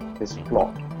 is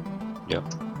flawed. Yeah.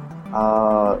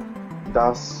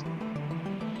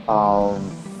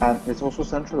 And it's also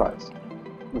centralized.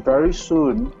 Very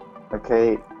soon,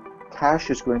 okay,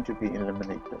 cash is going to be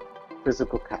eliminated.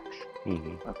 Physical cash.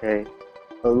 Okay,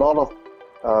 a lot of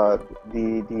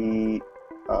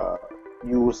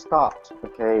you will start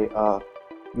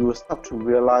to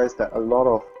realize that a lot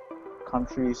of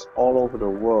countries all over the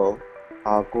world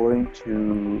are going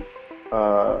to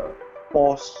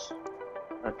force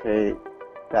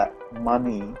that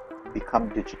money become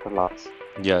digitalized.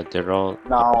 Yeah, they're all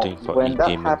now opting for when that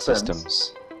e-payment happens,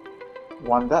 systems.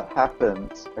 When that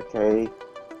happens,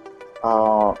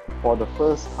 for the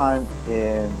first time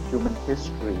in human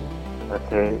history,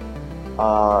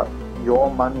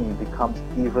 your money becomes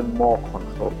even more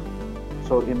controlled.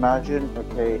 So imagine,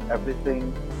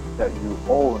 everything that you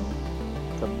own,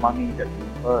 the money that you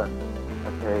earn,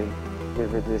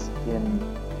 if it is in,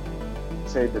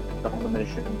 say, the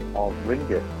denomination of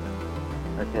ringgit,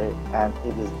 and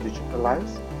it is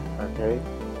digitalized,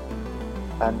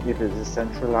 and if it is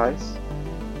centralized,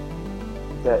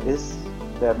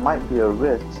 there might be a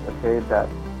risk, that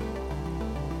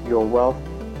your wealth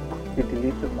be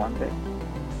deleted one day.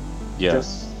 Yeah.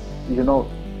 Just,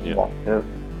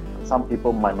 some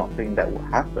people might not think that will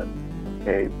happen,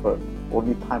 but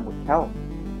only time will tell.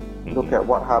 Look at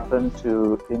what happened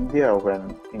to India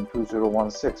in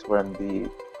 2016, when the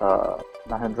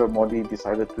Narendra Modi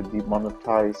decided to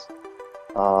demonetize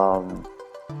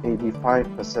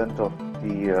 85% of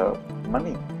the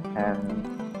money and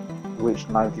reach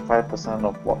 95%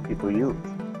 of what people use.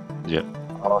 Yeah.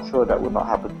 I'm not sure that would not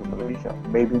happen to Malaysia.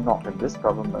 Maybe not in this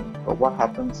government, but what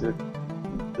happens if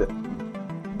the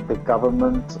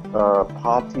government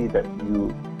party that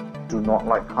you do not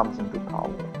like comes into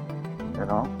power,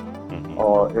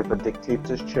 or if a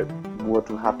dictatorship were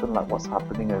to happen like what's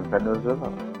happening in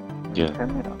Venezuela,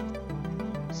 Kenya.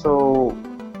 So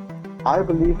I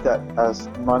believe that as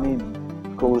money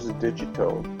goes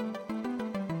digital,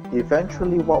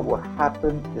 eventually what will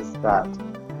happen is that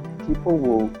people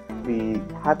will be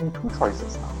having two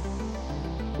choices now.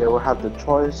 They will have the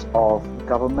choice of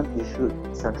government-issued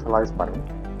centralized money,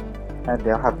 and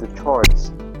they'll have the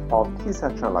choice of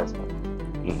decentralized money.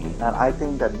 And I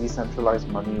think that decentralized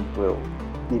money will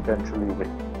eventually win.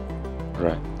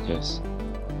 Right, yes.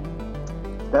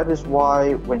 That is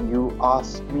why when you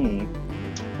ask me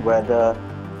whether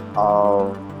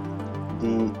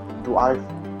do I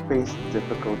face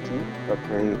difficulty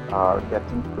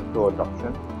getting crypto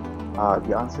adoption,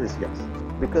 the answer is yes,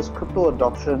 because crypto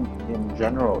adoption in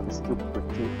general is still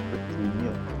pretty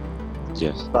new.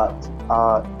 Yes. But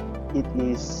it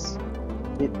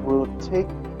will take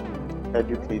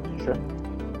education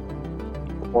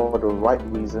for the right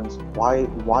reasons. Why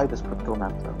does crypto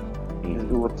matter? It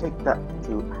will take that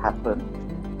to happen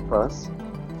first,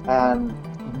 and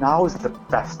now is the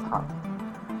best time.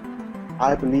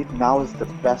 I believe now is the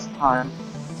best time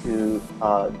to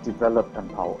develop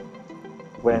Empower,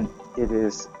 when it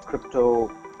is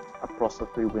crypto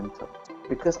apostrophe winter.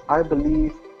 Because I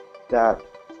believe that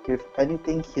if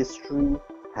anything history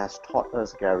has taught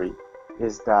us, Gary,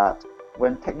 is that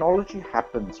when technology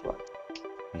happens, right?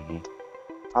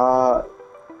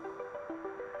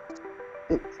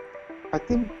 I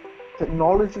think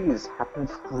technology is happening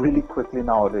really quickly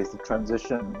nowadays. The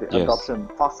transition, the adoption,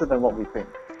 faster than what we think.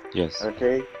 Yes.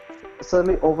 Okay,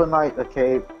 certainly overnight,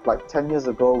 okay, like 10 years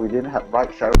ago, we didn't have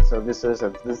ride-sharing services,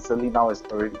 and this certainly now is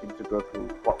already integral to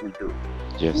what we do.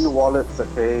 Yes. E-wallets,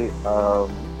 okay,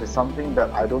 is something that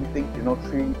I don't think,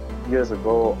 3 years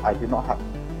ago, I did not have.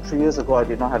 3 years ago, I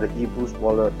did not have an eBoost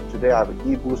wallet. Today, I have an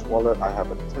eBoost wallet. I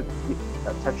have a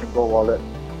Touch and Go wallet.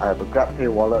 I have a GrabPay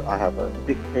wallet. I have a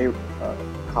BigPay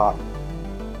card.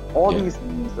 All these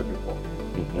things that before,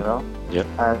 Yeah.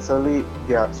 And suddenly,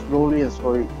 slowly and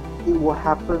slowly, it will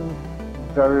happen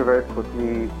very, very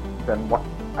quickly than what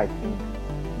I think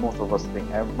most of us think.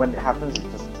 And when it happens,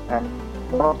 and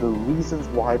one of the reasons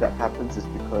why that happens is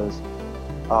because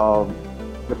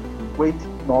the way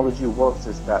technology works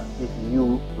is that if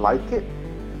you like it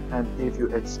and if you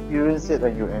experience it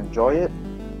and you enjoy it,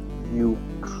 you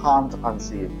can't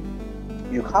unsee it.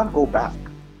 You can't go back.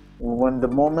 When the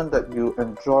moment that you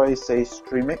enjoy, say,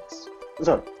 StreamX,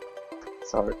 when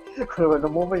the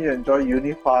moment you enjoy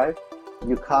Unify,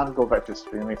 you can't go back to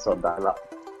StreamX or dial-up.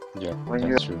 Yeah, When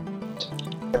that's true.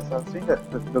 Yes, I'm saying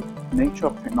that the nature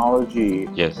of technology,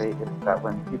 Yes. okay, is that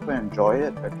when people enjoy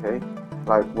it, okay,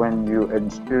 like when you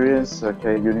experience,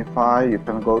 okay, Unify, you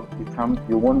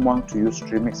won't want to use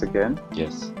StreamX again.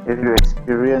 Yes. If you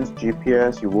experience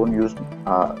GPS, you won't use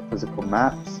physical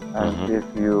maps. And if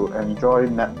you enjoy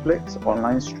Netflix,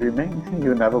 online streaming,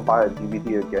 you never buy a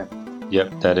DVD again.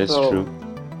 Yep, that is true.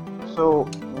 So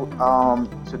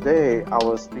today I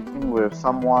was speaking with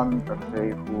someone,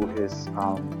 okay, who is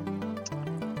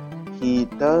he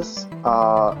does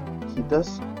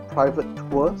private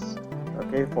tours,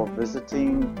 okay, for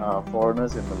visiting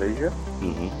foreigners in Malaysia,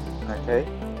 okay.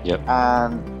 Yep.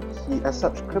 And he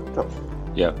accepts crypto,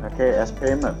 okay, as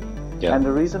payment. Yep. And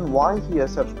the reason why he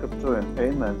accepts crypto in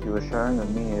payment, he was sharing with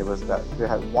me, was that he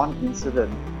had one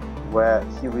incident where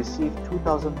he received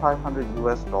 $2,500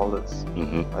 US,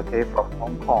 okay, from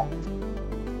Hong Kong,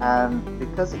 and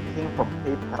because it came from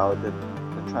PayPal, the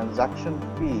transaction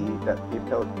fee that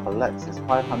PayPal collects is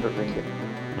 500 ringgit,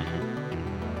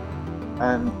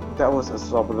 and that was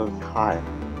exorbitantly high.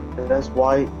 That's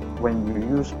why when you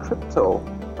use crypto,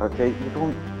 okay,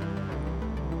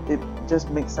 it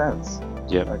just makes sense,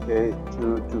 okay,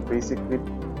 to basically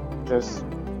just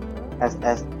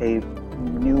as a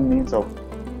new means of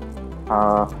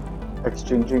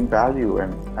exchanging value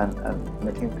and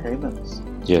making payments.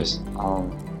 Yes.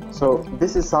 So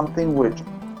this is something which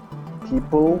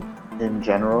people in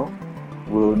general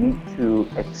will need to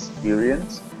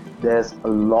experience. There's a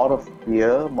lot of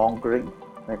fear mongering,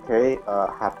 okay,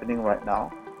 happening right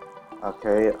now.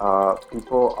 Okay,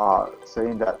 people are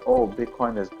saying that, oh,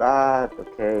 Bitcoin is bad,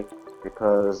 okay,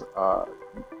 because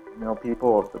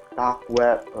people of the dark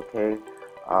web, okay,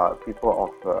 people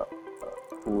of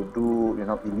who do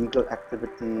illegal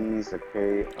activities,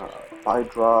 okay, buy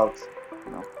drugs,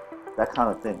 that kind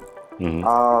of thing.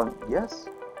 Yes,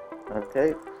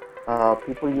 okay.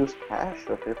 People use cash,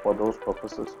 okay, for those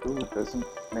purposes too. It doesn't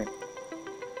make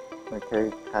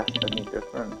cash any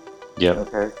different. Yeah.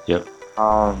 Okay. Yep.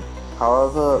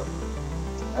 However,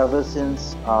 ever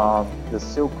since the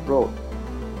Silk Road,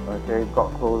 okay,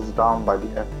 got closed down by the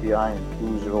FBI in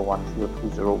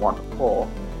 2013 or 2014,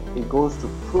 it goes to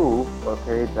prove,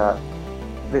 okay, that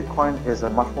Bitcoin is a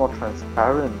much more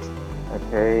transparent,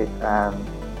 okay, and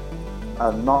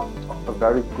not a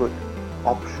very good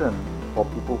option for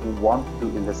people who want to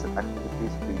do illicit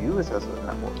activities to use as a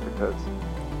network, because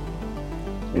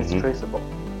it's traceable.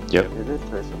 Yep. It is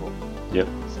traceable. Yep.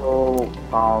 So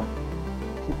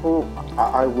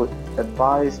I would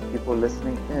advise people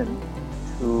listening in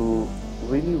to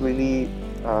really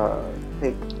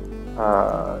take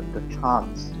the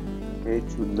chance, okay,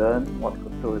 to learn what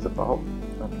crypto is about,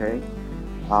 okay,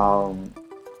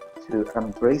 to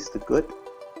embrace the good,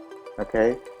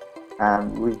 okay,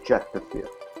 and reject the fear.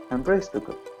 Embrace the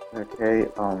good, okay.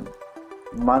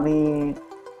 Money,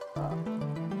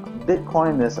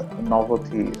 Bitcoin is a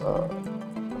novelty,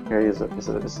 okay, it's a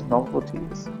novelty.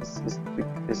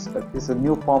 It's a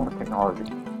new form of technology.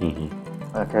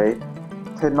 Okay,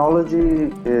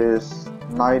 technology is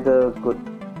neither good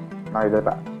neither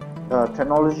bad.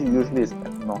 Technology usually is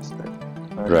agnostic.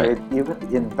 Okay? Right. Even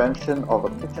the invention of a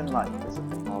kitchen knife is a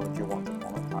technology once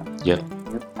upon a time. Yeah.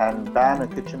 You can ban a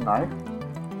kitchen knife,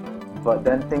 but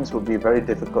then things will be very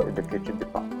difficult in the kitchen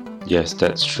department. Yes,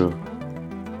 that's true.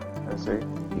 I see.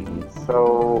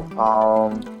 So,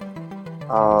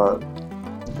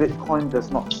 Bitcoin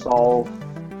does not solve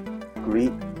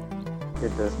greed.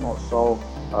 It does not solve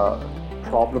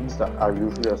problems that are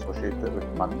usually associated with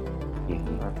money.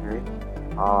 Okay.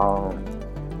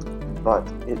 But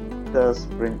it does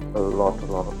bring a lot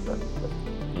of benefit.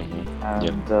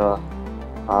 And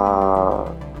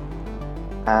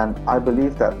and I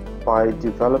believe that by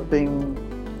developing,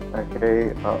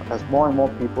 okay, as more and more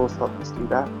people start to see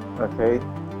that, okay,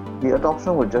 the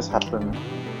adoption will just happen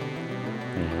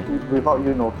without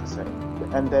you noticing.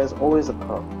 And there's always a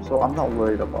curve, so I'm not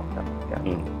worried about that.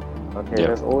 Okay,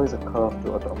 there's always a curve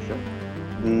to adoption.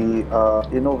 The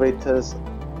innovators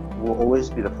will always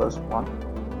be the first one,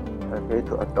 okay,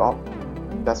 to adopt.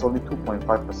 That's only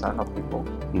 2.5% of people.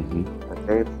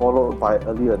 Okay, followed by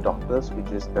early adopters,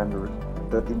 which is then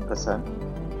 13%.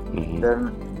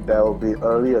 Then there will be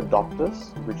early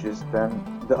adopters, which is then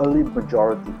the early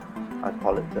majority. I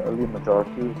call it the early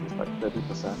majority, which is like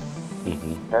 30%.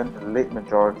 And the late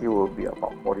majority will be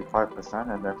about 45%,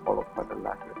 and then followed by the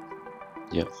laggards.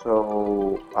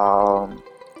 So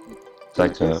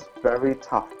it's very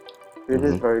tough. It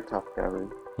is very tough, Gary.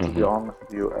 To be honest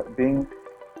with you, being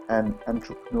an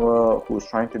entrepreneur who's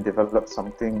trying to develop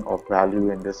something of value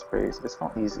in this space, it's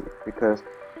not easy because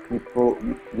people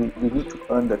we need to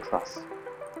earn the trust.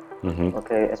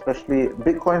 Okay, especially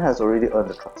Bitcoin has already earned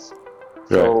the trust.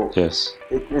 So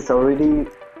it's already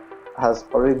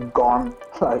gone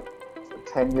like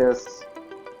 10 years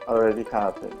already, kind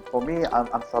of thing. For me,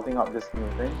 I'm starting out this new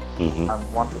thing. I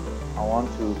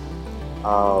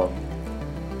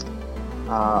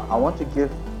want to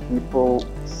give people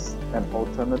an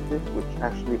alternative which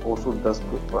actually also does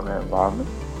good for the environment.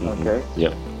 Okay.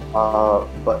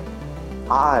 But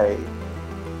I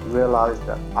realized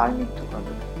that I need to earn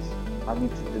the trust. I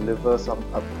need to deliver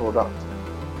a product,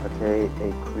 okay,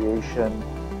 a creation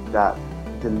that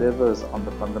delivers on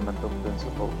the fundamental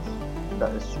principles,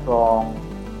 that is strong,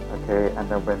 okay, and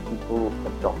then when people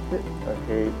adopt it,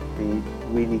 okay, they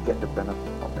really get the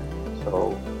benefit from it.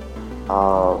 So,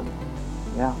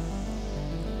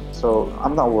 so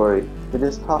I'm not worried. It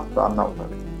is tough, but I'm not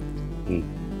worried.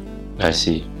 I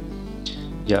see.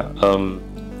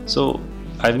 So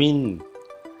I mean,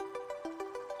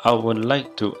 I would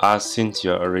like to ask, since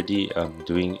you're already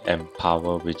doing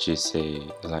Empower, which is a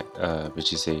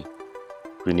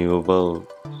renewable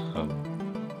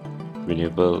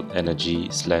energy /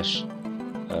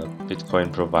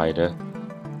 Bitcoin provider,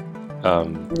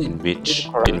 in which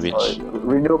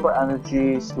renewable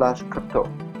energy / crypto.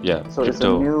 So crypto. It's a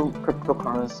new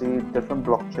cryptocurrency, different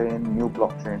blockchain, new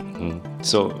blockchain.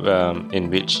 So in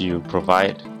which you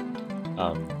provide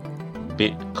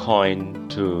Bitcoin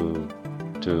to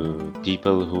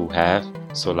people who have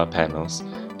solar panels,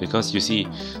 because you see,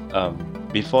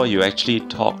 before you actually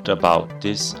talked about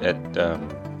this at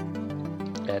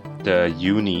the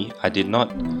uni, I did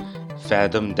not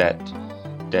fathom that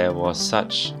there was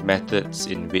such methods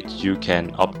in which you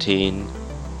can obtain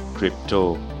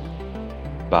crypto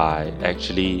by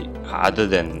actually, other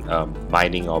than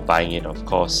mining or buying it, of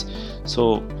course.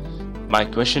 So my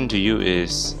question to you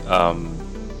is,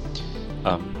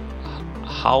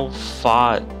 how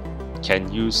far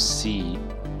can you see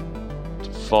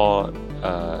for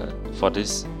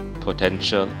this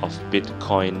potential of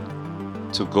Bitcoin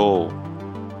to go,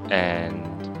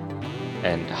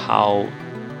 and how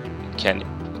can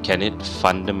it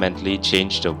fundamentally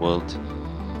change the world?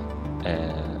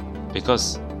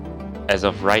 Because as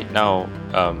of right now,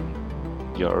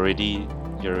 you're already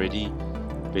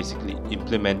basically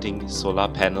implementing solar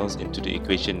panels into the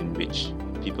equation in which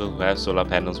people who have solar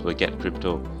panels will get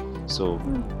crypto. So,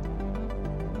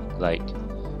 like,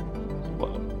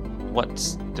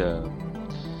 what's the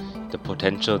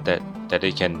potential that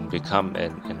it can become,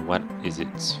 and what is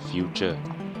its future?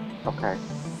 Okay,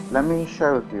 let me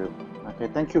share with you. Okay,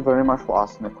 thank you very much for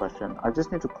asking the question. I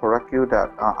just need to correct you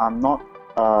that I'm not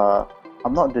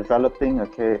developing,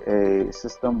 okay, a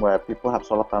system where people have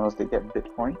solar panels, they get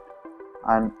Bitcoin.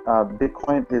 And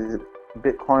Bitcoin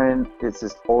is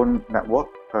its own network,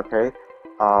 okay.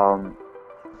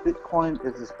 Bitcoin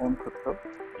is its own crypto.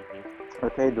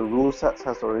 Okay, the rule sets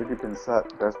has already been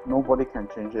set. There's nobody can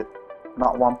change it.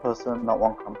 Not one person, not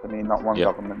one company, not one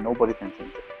government. Nobody can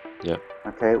change it.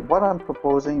 Okay, what I'm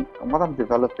proposing and what I'm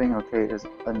developing, okay, is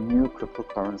a new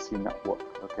cryptocurrency network.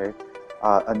 Okay,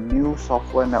 a new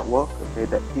software network, okay,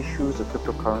 that issues a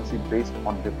cryptocurrency based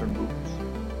on different rules.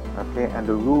 Okay, and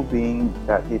the rule being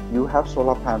that if you have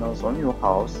solar panels on your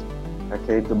house,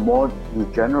 okay, the more you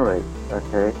generate,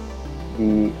 okay,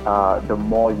 the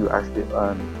more you actually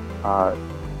earn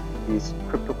this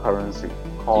cryptocurrency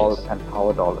called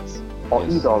Empower Dollars, or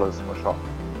e-dollars for short.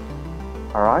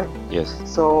 All right.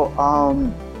 So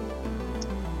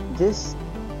this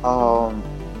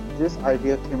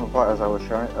idea came about, as I was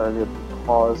sharing earlier,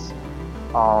 because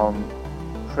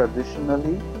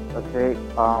traditionally, okay,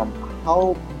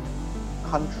 how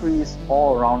countries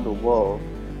all around the world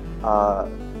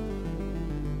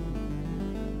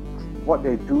what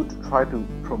they do to try to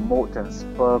promote and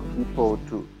spur people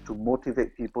to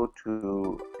motivate people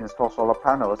to install solar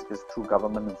panels is through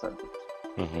government incentives.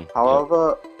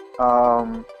 However,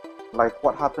 like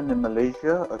what happened in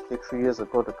Malaysia, 3 years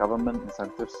ago, the government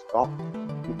incentives stopped,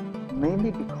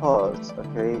 mainly because,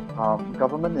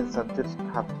 government incentives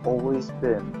have always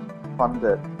been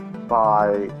funded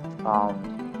by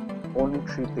only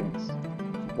three things.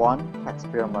 One,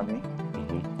 taxpayer money.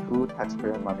 Two,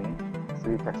 taxpayer money.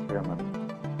 Three, taxpayer money.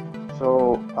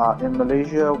 So in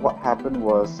Malaysia, what happened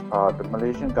was the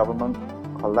Malaysian government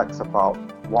collects about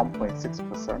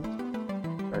 1.6%,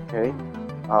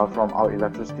 from our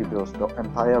electricity bills, the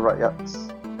entire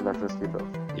rakyat's electricity bill.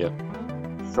 Yep.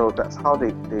 So that's how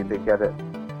they get it.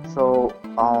 So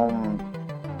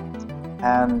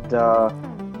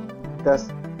there's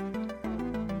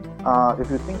if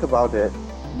you think about it,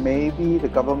 maybe the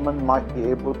government might be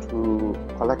able to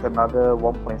collect another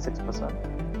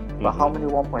 1.6%. But how many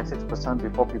 1.6%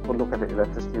 before people look at the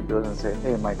electricity bill and say,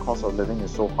 hey, my cost of living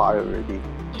is so high already.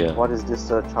 Yeah. What is this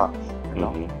surcharge?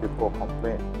 People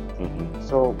complain.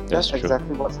 So that's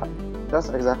exactly what's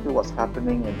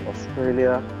happening in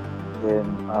Australia, in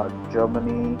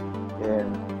Germany,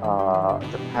 in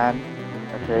Japan,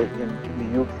 in the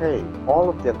UK. All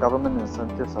of their government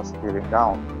incentives are scaling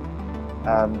down,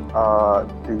 and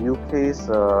the UK's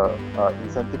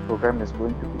incentive program is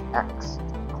going to be axed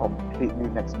completely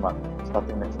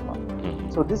starting next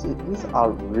month. So this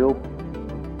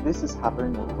is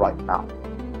happening right now,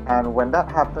 and when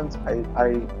that happens, I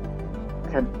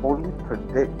can only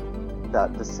predict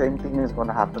that the same thing is going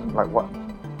to happen like what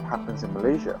happens in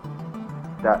Malaysia,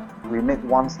 that we make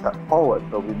one step forward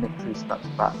but we make three steps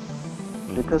back,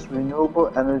 because renewable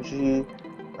energy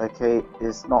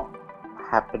is not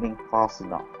happening fast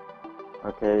enough.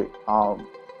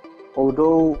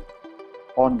 Although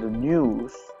on the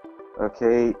news,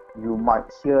 you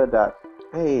might hear that,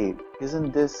 hey,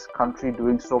 isn't this country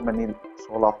doing so many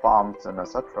solar farms and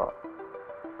etc.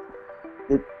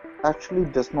 It actually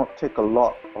does not take a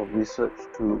lot of research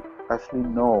to actually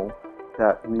know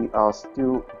that we are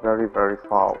still very, very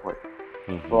far away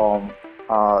from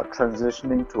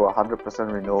transitioning to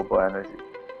 100% renewable energy.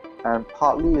 And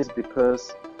partly is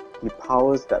because the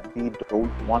powers that be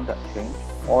don't want that change.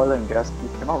 Oil and gas, you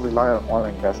cannot rely on oil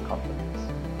and gas companies.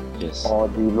 Yes. Or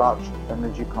the large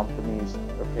energy companies.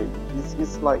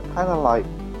 It's kind of like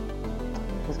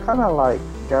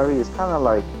Gary. It's kind of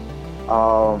like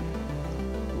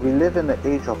we live in the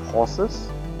age of horses.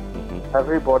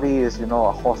 Everybody is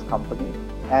a horse company,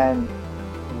 and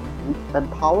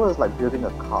power is like building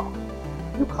a car.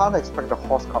 You can't expect the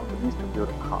horse companies to build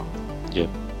a car. Yep.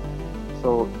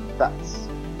 So that's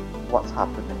what's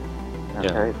happening.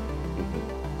 Yeah.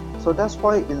 So that's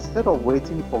why instead of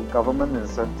waiting for government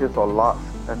incentives or large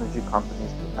energy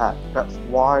companies to act, that's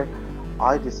why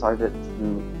I decided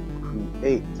to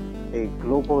create a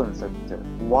global incentive,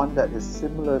 one that is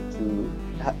similar to,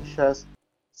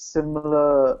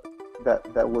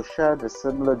 that will share the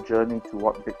similar journey to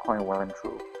what Bitcoin went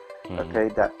through.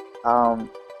 That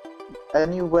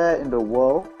anywhere in the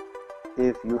world,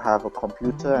 if you have a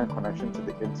computer and connection to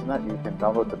the internet, you can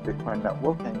download the Bitcoin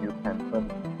network and you can earn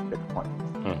Bitcoin.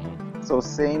 So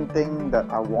same thing that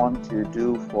I want to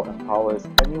do for Empower is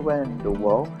anywhere in the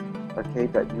world,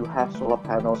 that you have solar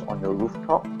panels on your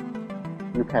rooftop,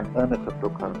 you can earn a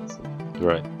cryptocurrency.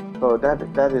 Right. So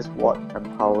that is what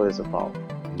Empower is about.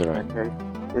 Right.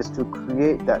 Is to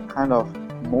create that kind of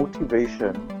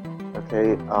motivation,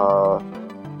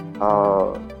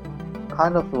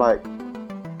 kind of like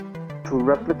to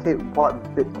replicate what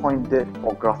Bitcoin did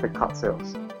for graphic card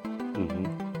sales.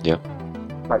 Yeah.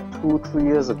 Like 2-3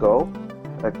 years ago,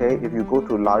 if you go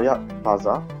to Layak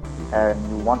Plaza and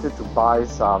you wanted to buy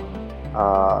some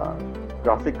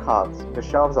graphic cards, the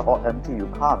shelves are all empty. You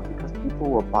can't, because people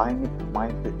were buying it to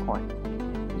mine Bitcoin.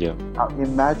 Yeah. Now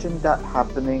imagine that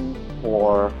happening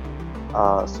for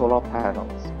solar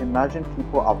panels. Imagine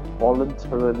people are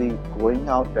voluntarily going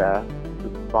out there to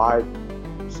buy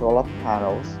solar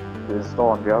panels to install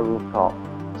on their rooftop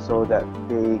so that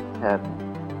they can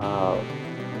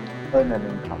earn an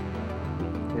income.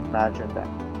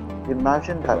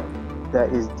 Imagine that there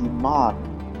is demand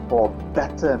for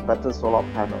better and better solar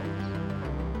panels.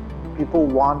 People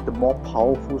want the more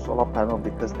powerful solar panel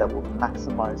because that will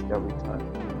maximize their return.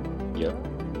 Yeah.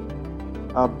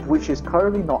 Which is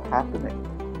currently not happening.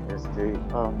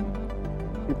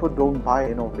 People don't buy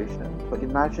innovation. But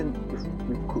imagine if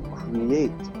we could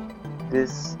create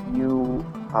this new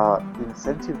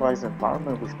incentivized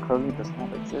environment which currently does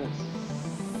not exist.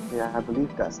 I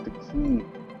believe that's the key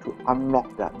to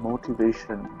unlock that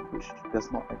motivation which does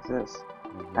not exist.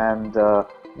 And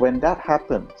when that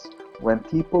happens, when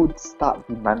people start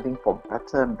demanding for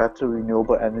better and better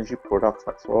renewable energy products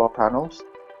like solar panels,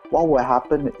 what will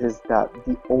happen is that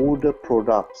the older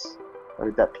products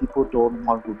that people don't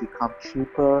want will become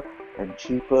cheaper and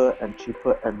cheaper and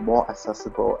cheaper and more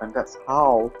accessible. And that's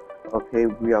how,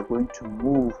 we are going to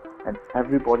move, and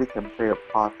everybody can play a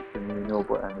part in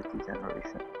renewable energy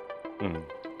generation.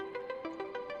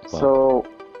 Wow. So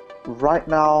right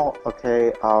now,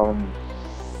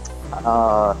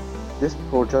 this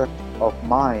project of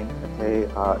mine,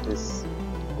 is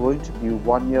going to be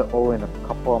 1 year old in a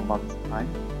couple of months' time.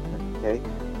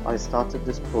 I started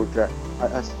this project.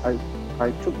 I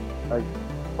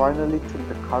finally took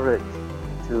the courage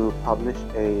to publish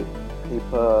a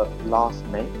paper last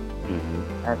May,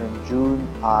 and in June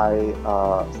I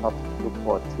started to look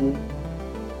for a team.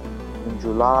 In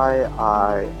July,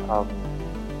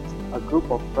 a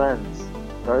group of friends,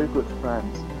 very good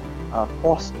friends,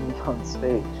 forced me on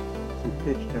stage to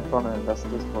pitch in front of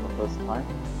investors for the first time.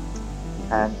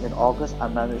 And in August, I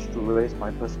managed to raise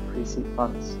my first pre-seed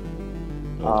funds.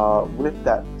 With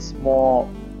that small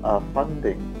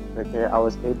funding, I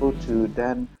was able to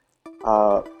then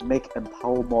make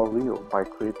Empower more real by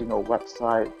creating a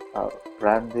website,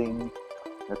 branding,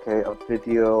 a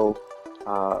video,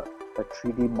 a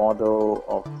 3D model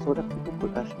so that people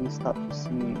could actually start to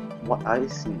see what I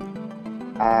see.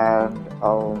 And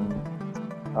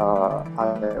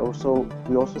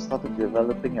we also started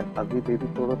developing an ugly baby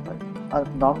prototype, a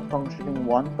non-functioning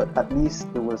one, but at least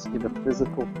it was in a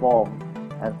physical form.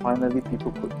 And finally,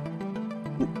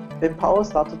 Empower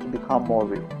started to become more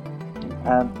real.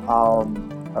 And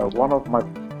one of my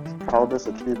proudest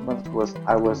achievements was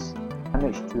I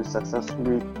managed to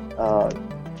successfully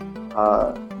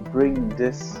bring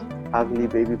this ugly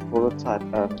baby prototype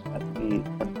and the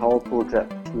Empower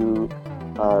project to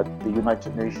the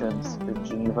United Nations in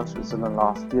Geneva, Switzerland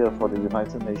last year for the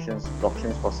United Nations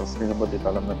Blockchains for Sustainable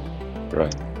Development.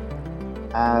 Right.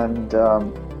 And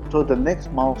so the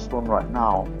next milestone right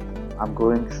now I'm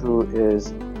going through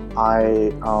is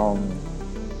I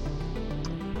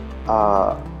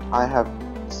have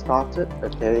started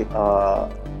the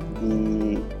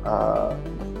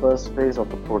first phase of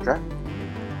the project,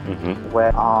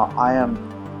 where I am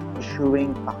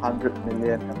issuing 100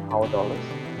 million Empower dollars.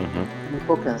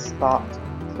 People can start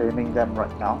claiming them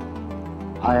right now.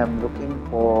 I am looking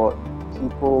for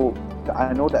people.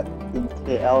 I know that in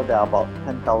KL there are about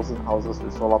 10,000 houses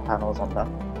with solar panels on them.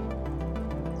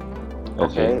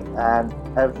 Okay, and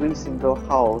every single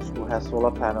house who has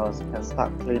solar panels can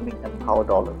start claiming Empower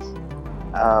dollars.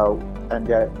 And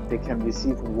they can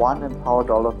receive one Empower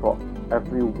dollar for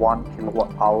every 1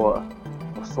 kilowatt hour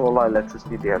of solar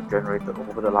electricity they have generated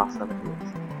over the last 7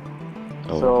 years.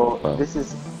 This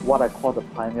is what I call the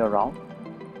Pioneer Round.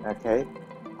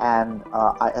 And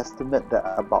I estimate that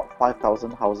about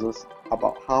 5,000 houses,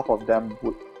 about half of them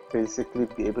would basically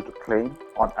be able to claim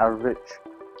on average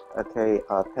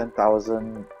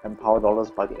 10,000 Empower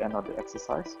dollars by the end of the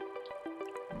exercise.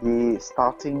 The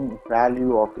starting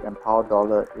value of the Empower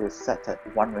dollar is set at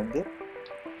 1 ringgit.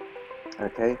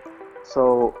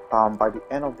 So by the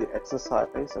end of the exercise,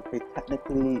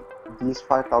 technically these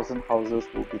 5,000 houses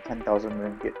will be 10,000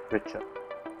 ringgit richer.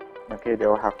 They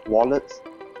will have wallets,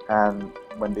 and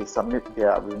when they submit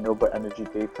their renewable energy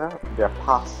data, their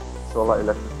past solar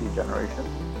electricity generation,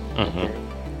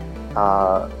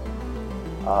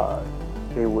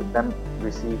 they would then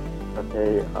receive,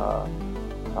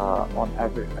 on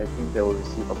average, I think they will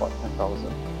receive about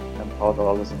 10,000 Empower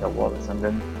dollars in their wallets, and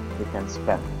then they can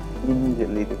spend.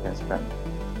 Immediately they can spend.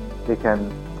 They can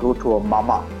go to a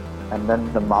mama, and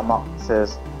then the mama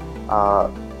says,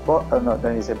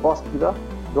 then he said, "Boss, kita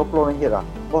 20 ringgit lah.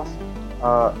 Boss,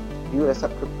 do you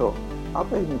accept crypto?"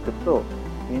 "Apa ini crypto?"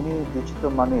 "Ini digital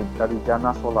money dari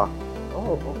Jana Solar."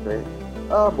 "Oh, okay.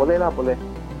 Boleh lah, boleh."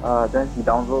 Then he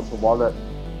downloads the wallet.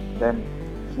 Then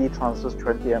he transfers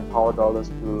 20 Empower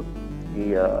dollars to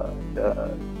the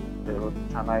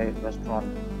Chennai restaurant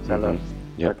seller.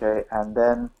 And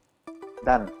then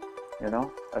done.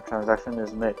 A transaction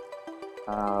is made.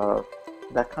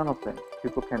 That kind of thing.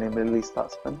 People can immediately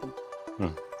start spending.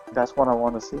 That's what I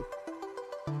want to see.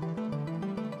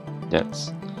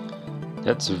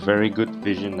 That's a very good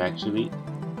vision, actually.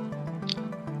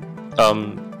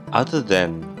 Other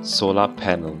than solar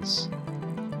panels,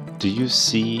 do you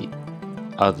see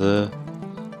other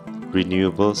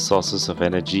renewable sources of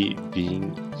energy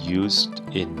being used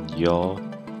in your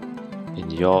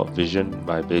vision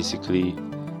by basically,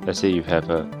 let's say you have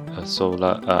a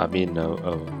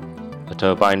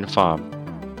turbine farm,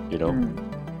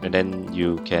 and then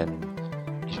you can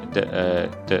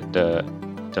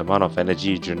the the amount of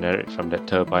energy you generate from that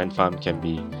turbine farm can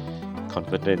be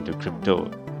converted into crypto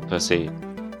per se?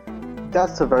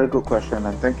 That's a very good question,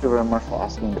 and thank you very much for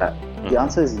asking that. The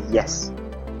answer is yes.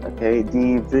 Okay,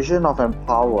 the vision of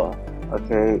Empower,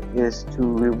 okay, is to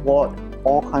reward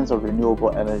all kinds of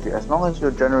renewable energy. As long as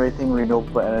you're generating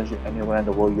renewable energy anywhere in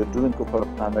the world, you're doing good for the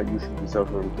planet, you should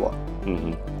deserve a reward.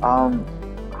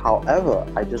 However,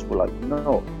 I just would like to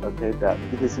know, okay, that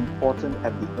it is important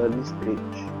at the early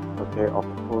stage, okay, of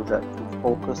the project to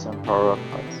focus and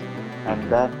prioritize.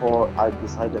 And therefore, I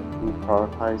decided to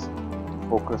prioritize,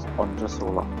 focus on just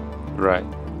solar. Right.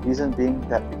 Reason being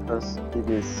that because it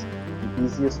is the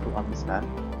easiest to understand,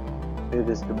 it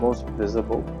is the most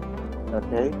visible,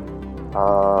 okay,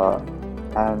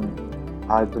 and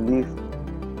I believe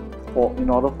in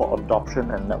order for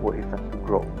adoption and network effect to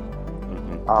grow.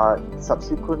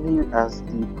 Subsequently, as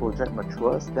the project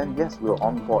matures, then yes, we'll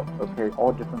onboard, okay,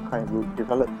 all different kinds. We'll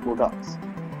develop products,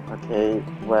 okay,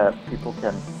 where people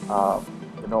can,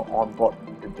 onboard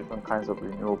the different kinds of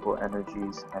renewable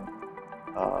energies and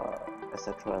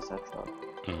etc. etc.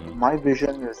 My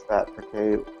vision is that,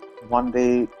 okay, one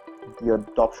day the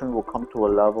adoption will come to a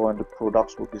level and the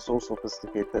products will be so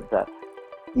sophisticated that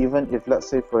even if, let's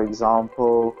say, for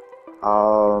example,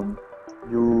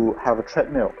 you have a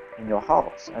treadmill in your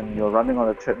house and you're running on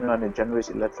a treadmill and it generates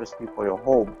electricity for your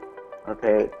home,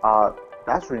 okay,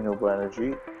 that's renewable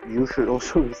energy. You should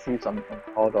also receive some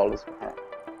Empower dollars for that,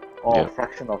 or a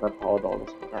fraction of Empower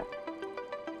dollars for that.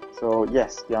 So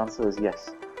yes, the answer is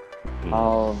yes.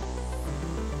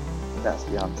 That's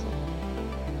the answer.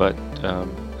 But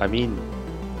I mean,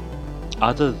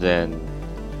 other than,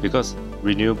 because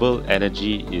renewable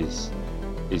energy is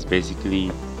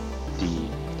basically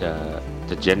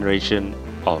the generation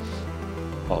of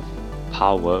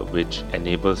power which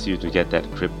enables you to get that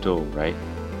crypto, right?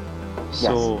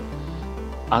 So Yes.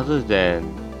 other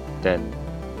than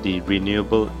the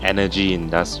renewable energy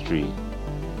industry,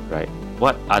 right,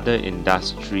 what other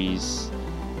industries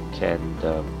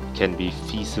can be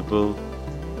feasible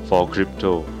for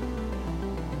crypto?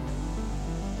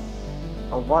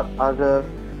 What other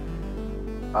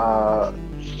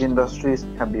industries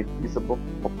can be feasible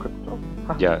for crypto?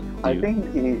 Yeah, I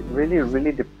think it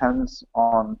really depends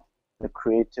on the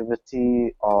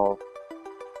creativity of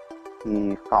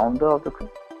the founder of the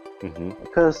crypto.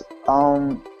 Because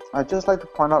I just like to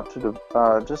point out to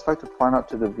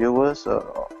the viewers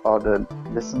or the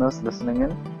listeners listening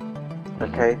in,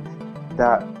 okay,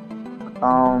 that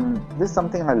this is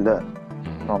something I learned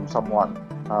from someone.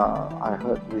 I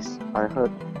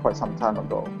heard quite some time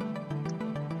ago.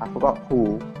 I forgot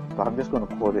who, but I'm just going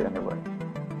to quote it anyway.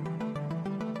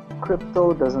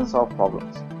 Crypto doesn't solve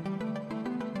problems.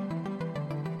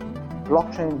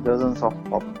 Blockchain doesn't solve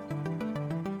problems.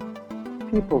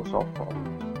 People solve problems.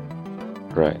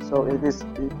 Right. So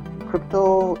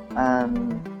crypto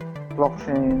and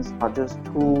blockchains are just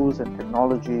tools and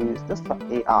technologies, just like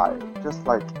AI, just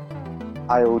like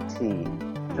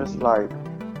IoT, just like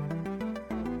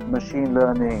machine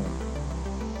learning,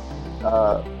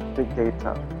 big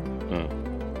data.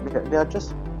 They are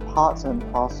just parts and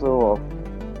parcel of,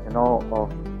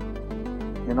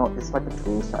 it's like a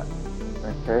tool set.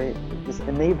 Okay,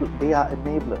 they are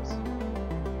enablers.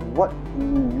 What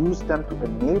you use them to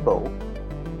enable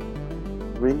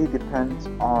really depends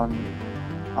on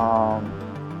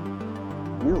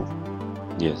you.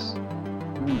 Yes.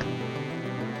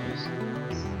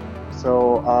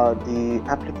 So the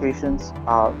applications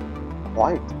are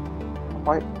quite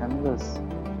endless,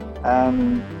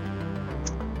 and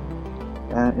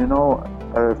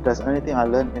if there's anything I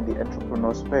learned in the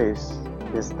entrepreneur space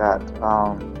is that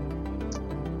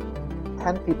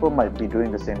 10 people might be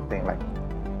doing the same thing, like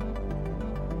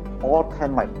all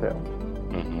 10 might fail.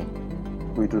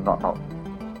 We do not know,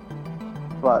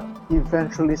 but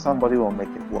eventually somebody will make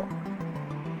it work.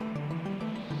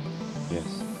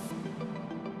 Yes.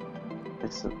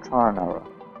 It's a trial and error.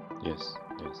 Yes,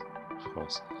 of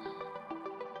course.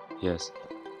 Yes.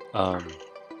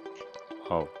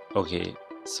 Okay.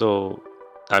 So,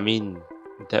 I mean,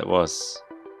 that was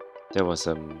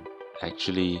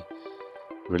actually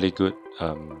really good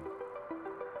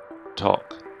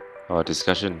talk or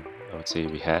discussion, I would say,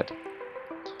 we had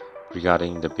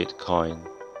regarding the Bitcoin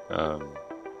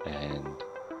and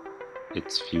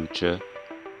its future,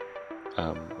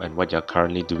 and what you're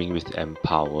currently doing with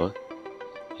Empower,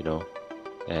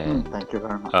 and thank you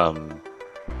very much.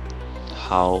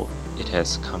 how it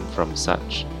has come from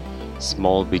such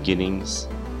small beginnings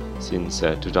since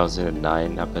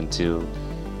 2009 up until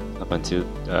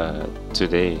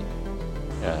today,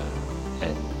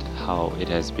 and how it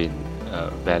has been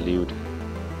valued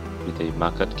with a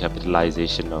market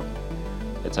capitalization of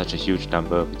at such a huge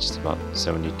number, which is about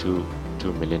 72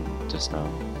 million just now.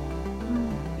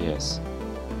 Yes.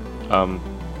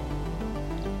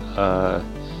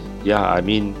 Yeah, I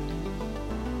mean,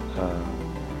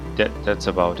 that's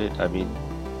about it. I mean,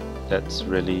 that's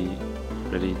really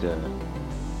the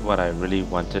what I really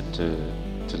wanted to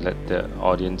let the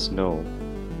audience know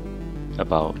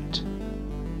about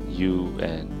you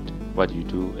and what you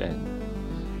do and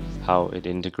how it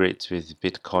integrates with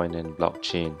Bitcoin and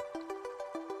blockchain.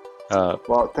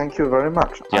 Well, thank you very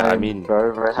much. Yeah, I'm I mean,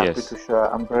 very, very happy yes. to share.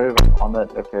 I'm very, very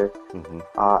honored. Okay.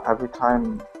 Every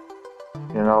time,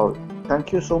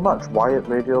 thank you so much, Wired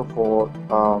Radio, for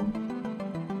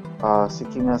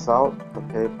seeking us out.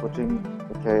 Okay, making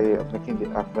the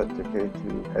effort. Okay,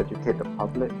 to educate the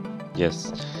public.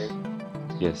 Yes. Okay.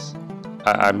 Yes.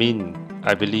 I mean,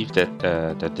 I believe that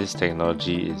that this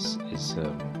technology is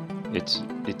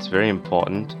it's very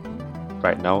important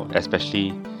right now,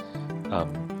 especially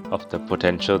of the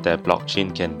potential that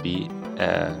blockchain can be,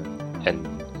 and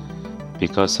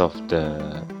because of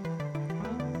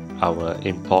our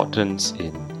importance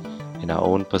in our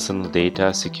own personal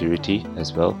data security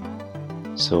as well.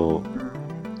 So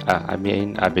I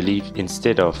mean, I believe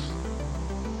instead of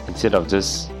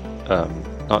just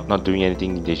not doing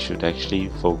anything, they should actually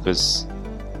focus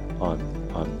on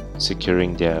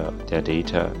securing their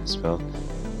data as well.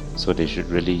 So they should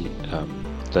really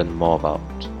learn more about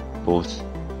both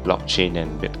blockchain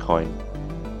and Bitcoin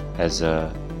as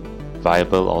a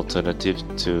viable alternative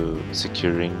to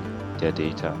securing their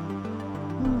data.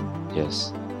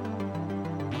 Yes.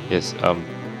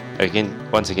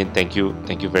 Once again, thank you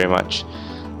very much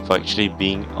for actually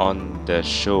being on the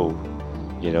show.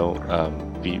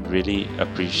 We really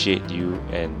appreciate you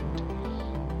and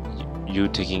you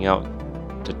taking out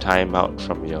the time out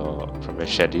from your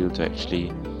schedule to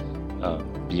actually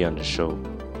be on the show.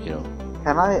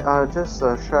 Can I just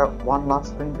share one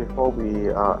last thing before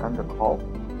we end the call?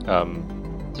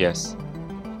 Yes.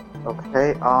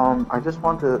 Okay. I just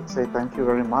want to say thank you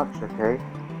very much. Okay,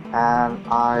 and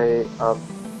I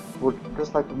would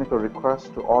just like to make a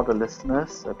request to all the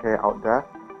listeners. Okay, out there.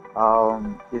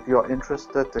 If you're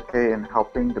interested, okay, in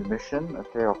helping the mission,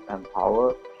 okay, of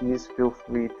Empower, please feel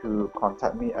free to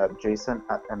contact me at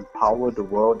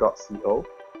jason@empowertheworld.co.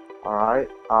 All right.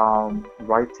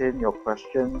 Write in your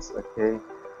questions, okay.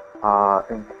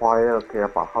 Inquire, okay,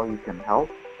 about how you can help,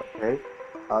 okay.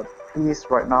 Please,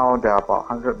 right now there are about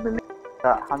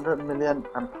 100 million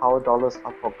Empower dollars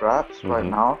up for grabs right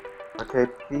now. Okay,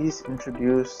 please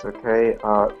introduce, okay,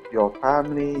 your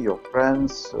family, your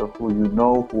friends, who you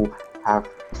know who have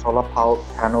solar power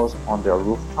panels on their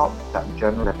rooftop that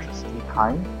generate electricity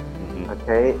kind.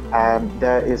 Okay, and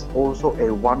there is also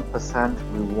a 1%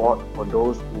 reward for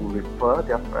those who refer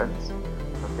their friends.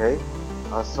 Okay,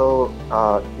 so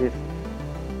if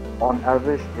on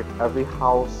average, if every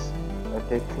house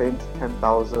claims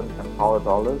 10,000 Empower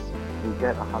dollars, you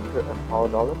get 100 Empower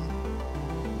dollars.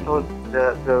 So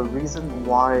the reason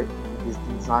why it is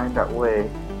designed that way,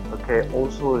 okay,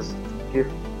 also is to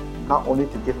not only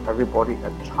to give everybody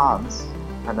a chance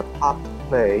and a part to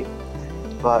play,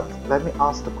 but let me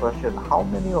ask the question: how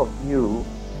many of you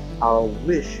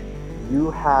wish you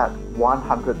had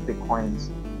 100 Bitcoins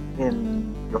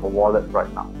in your wallet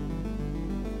right now?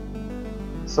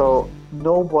 So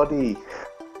nobody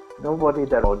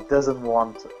that doesn't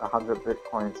want 100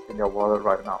 Bitcoins in their wallet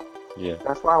right now. Yeah.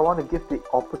 That's why I want to give the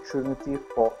opportunity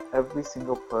for every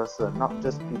single person, not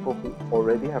just people who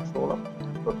already have solar,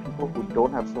 but people who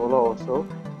don't have solar also,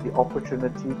 the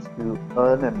opportunity to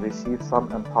earn and receive some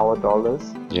Empower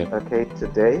dollars, okay,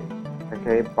 today,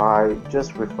 okay, by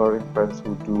just referring friends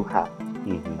who do have,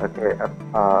 okay,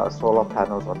 solar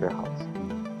panels on their house.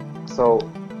 So,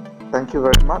 thank you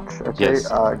very much, okay,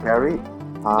 Gary.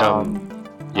 I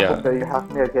hope that you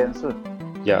have me again soon.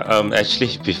 Yeah.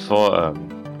 Actually, before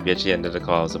we actually ended the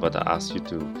call, I was about to ask you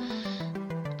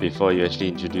before you actually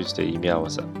introduced the email, I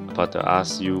was about to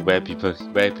ask you where people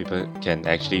can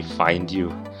actually find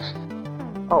you.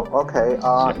 Oh, okay.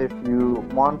 If you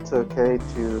want, okay,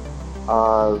 to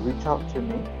reach out to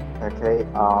me, okay,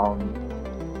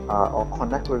 or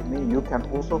connect with me, you can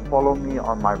also follow me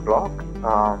on my blog.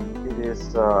 It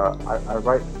is I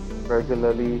write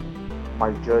regularly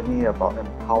my journey about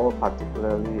Empower,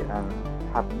 particularly, and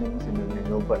happenings in the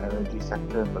renewable energy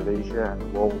sector in Malaysia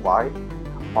and worldwide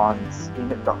on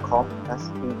Steenit.com,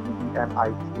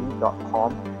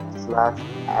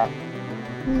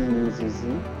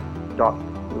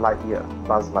 steenit.com/BUZZ.Lightyear,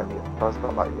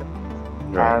 Buzz.Lightyear.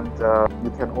 Right. And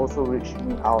you can also reach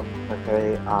me out,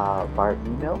 okay, by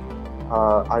email,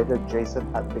 either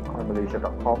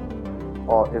jason@bitcoinmalaysia.com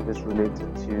or if it's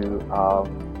related to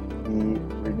the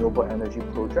renewable energy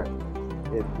project,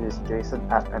 it is Jason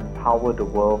at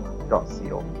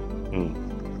empowertheworld.co.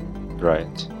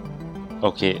 Right.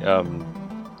 Okay.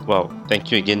 Well,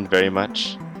 thank you again very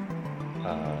much.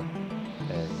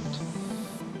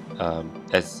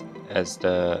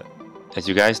 As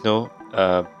you guys know,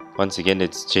 once again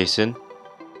it's Jason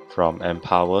from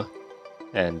Empower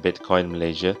and Bitcoin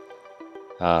Malaysia.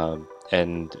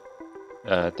 And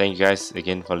thank you guys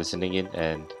again for listening in,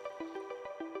 and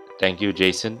thank you,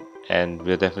 Jason. And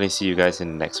we'll definitely see you guys in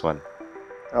the next one.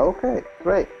 Okay,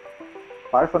 great.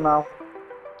 Bye for now.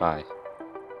 Bye.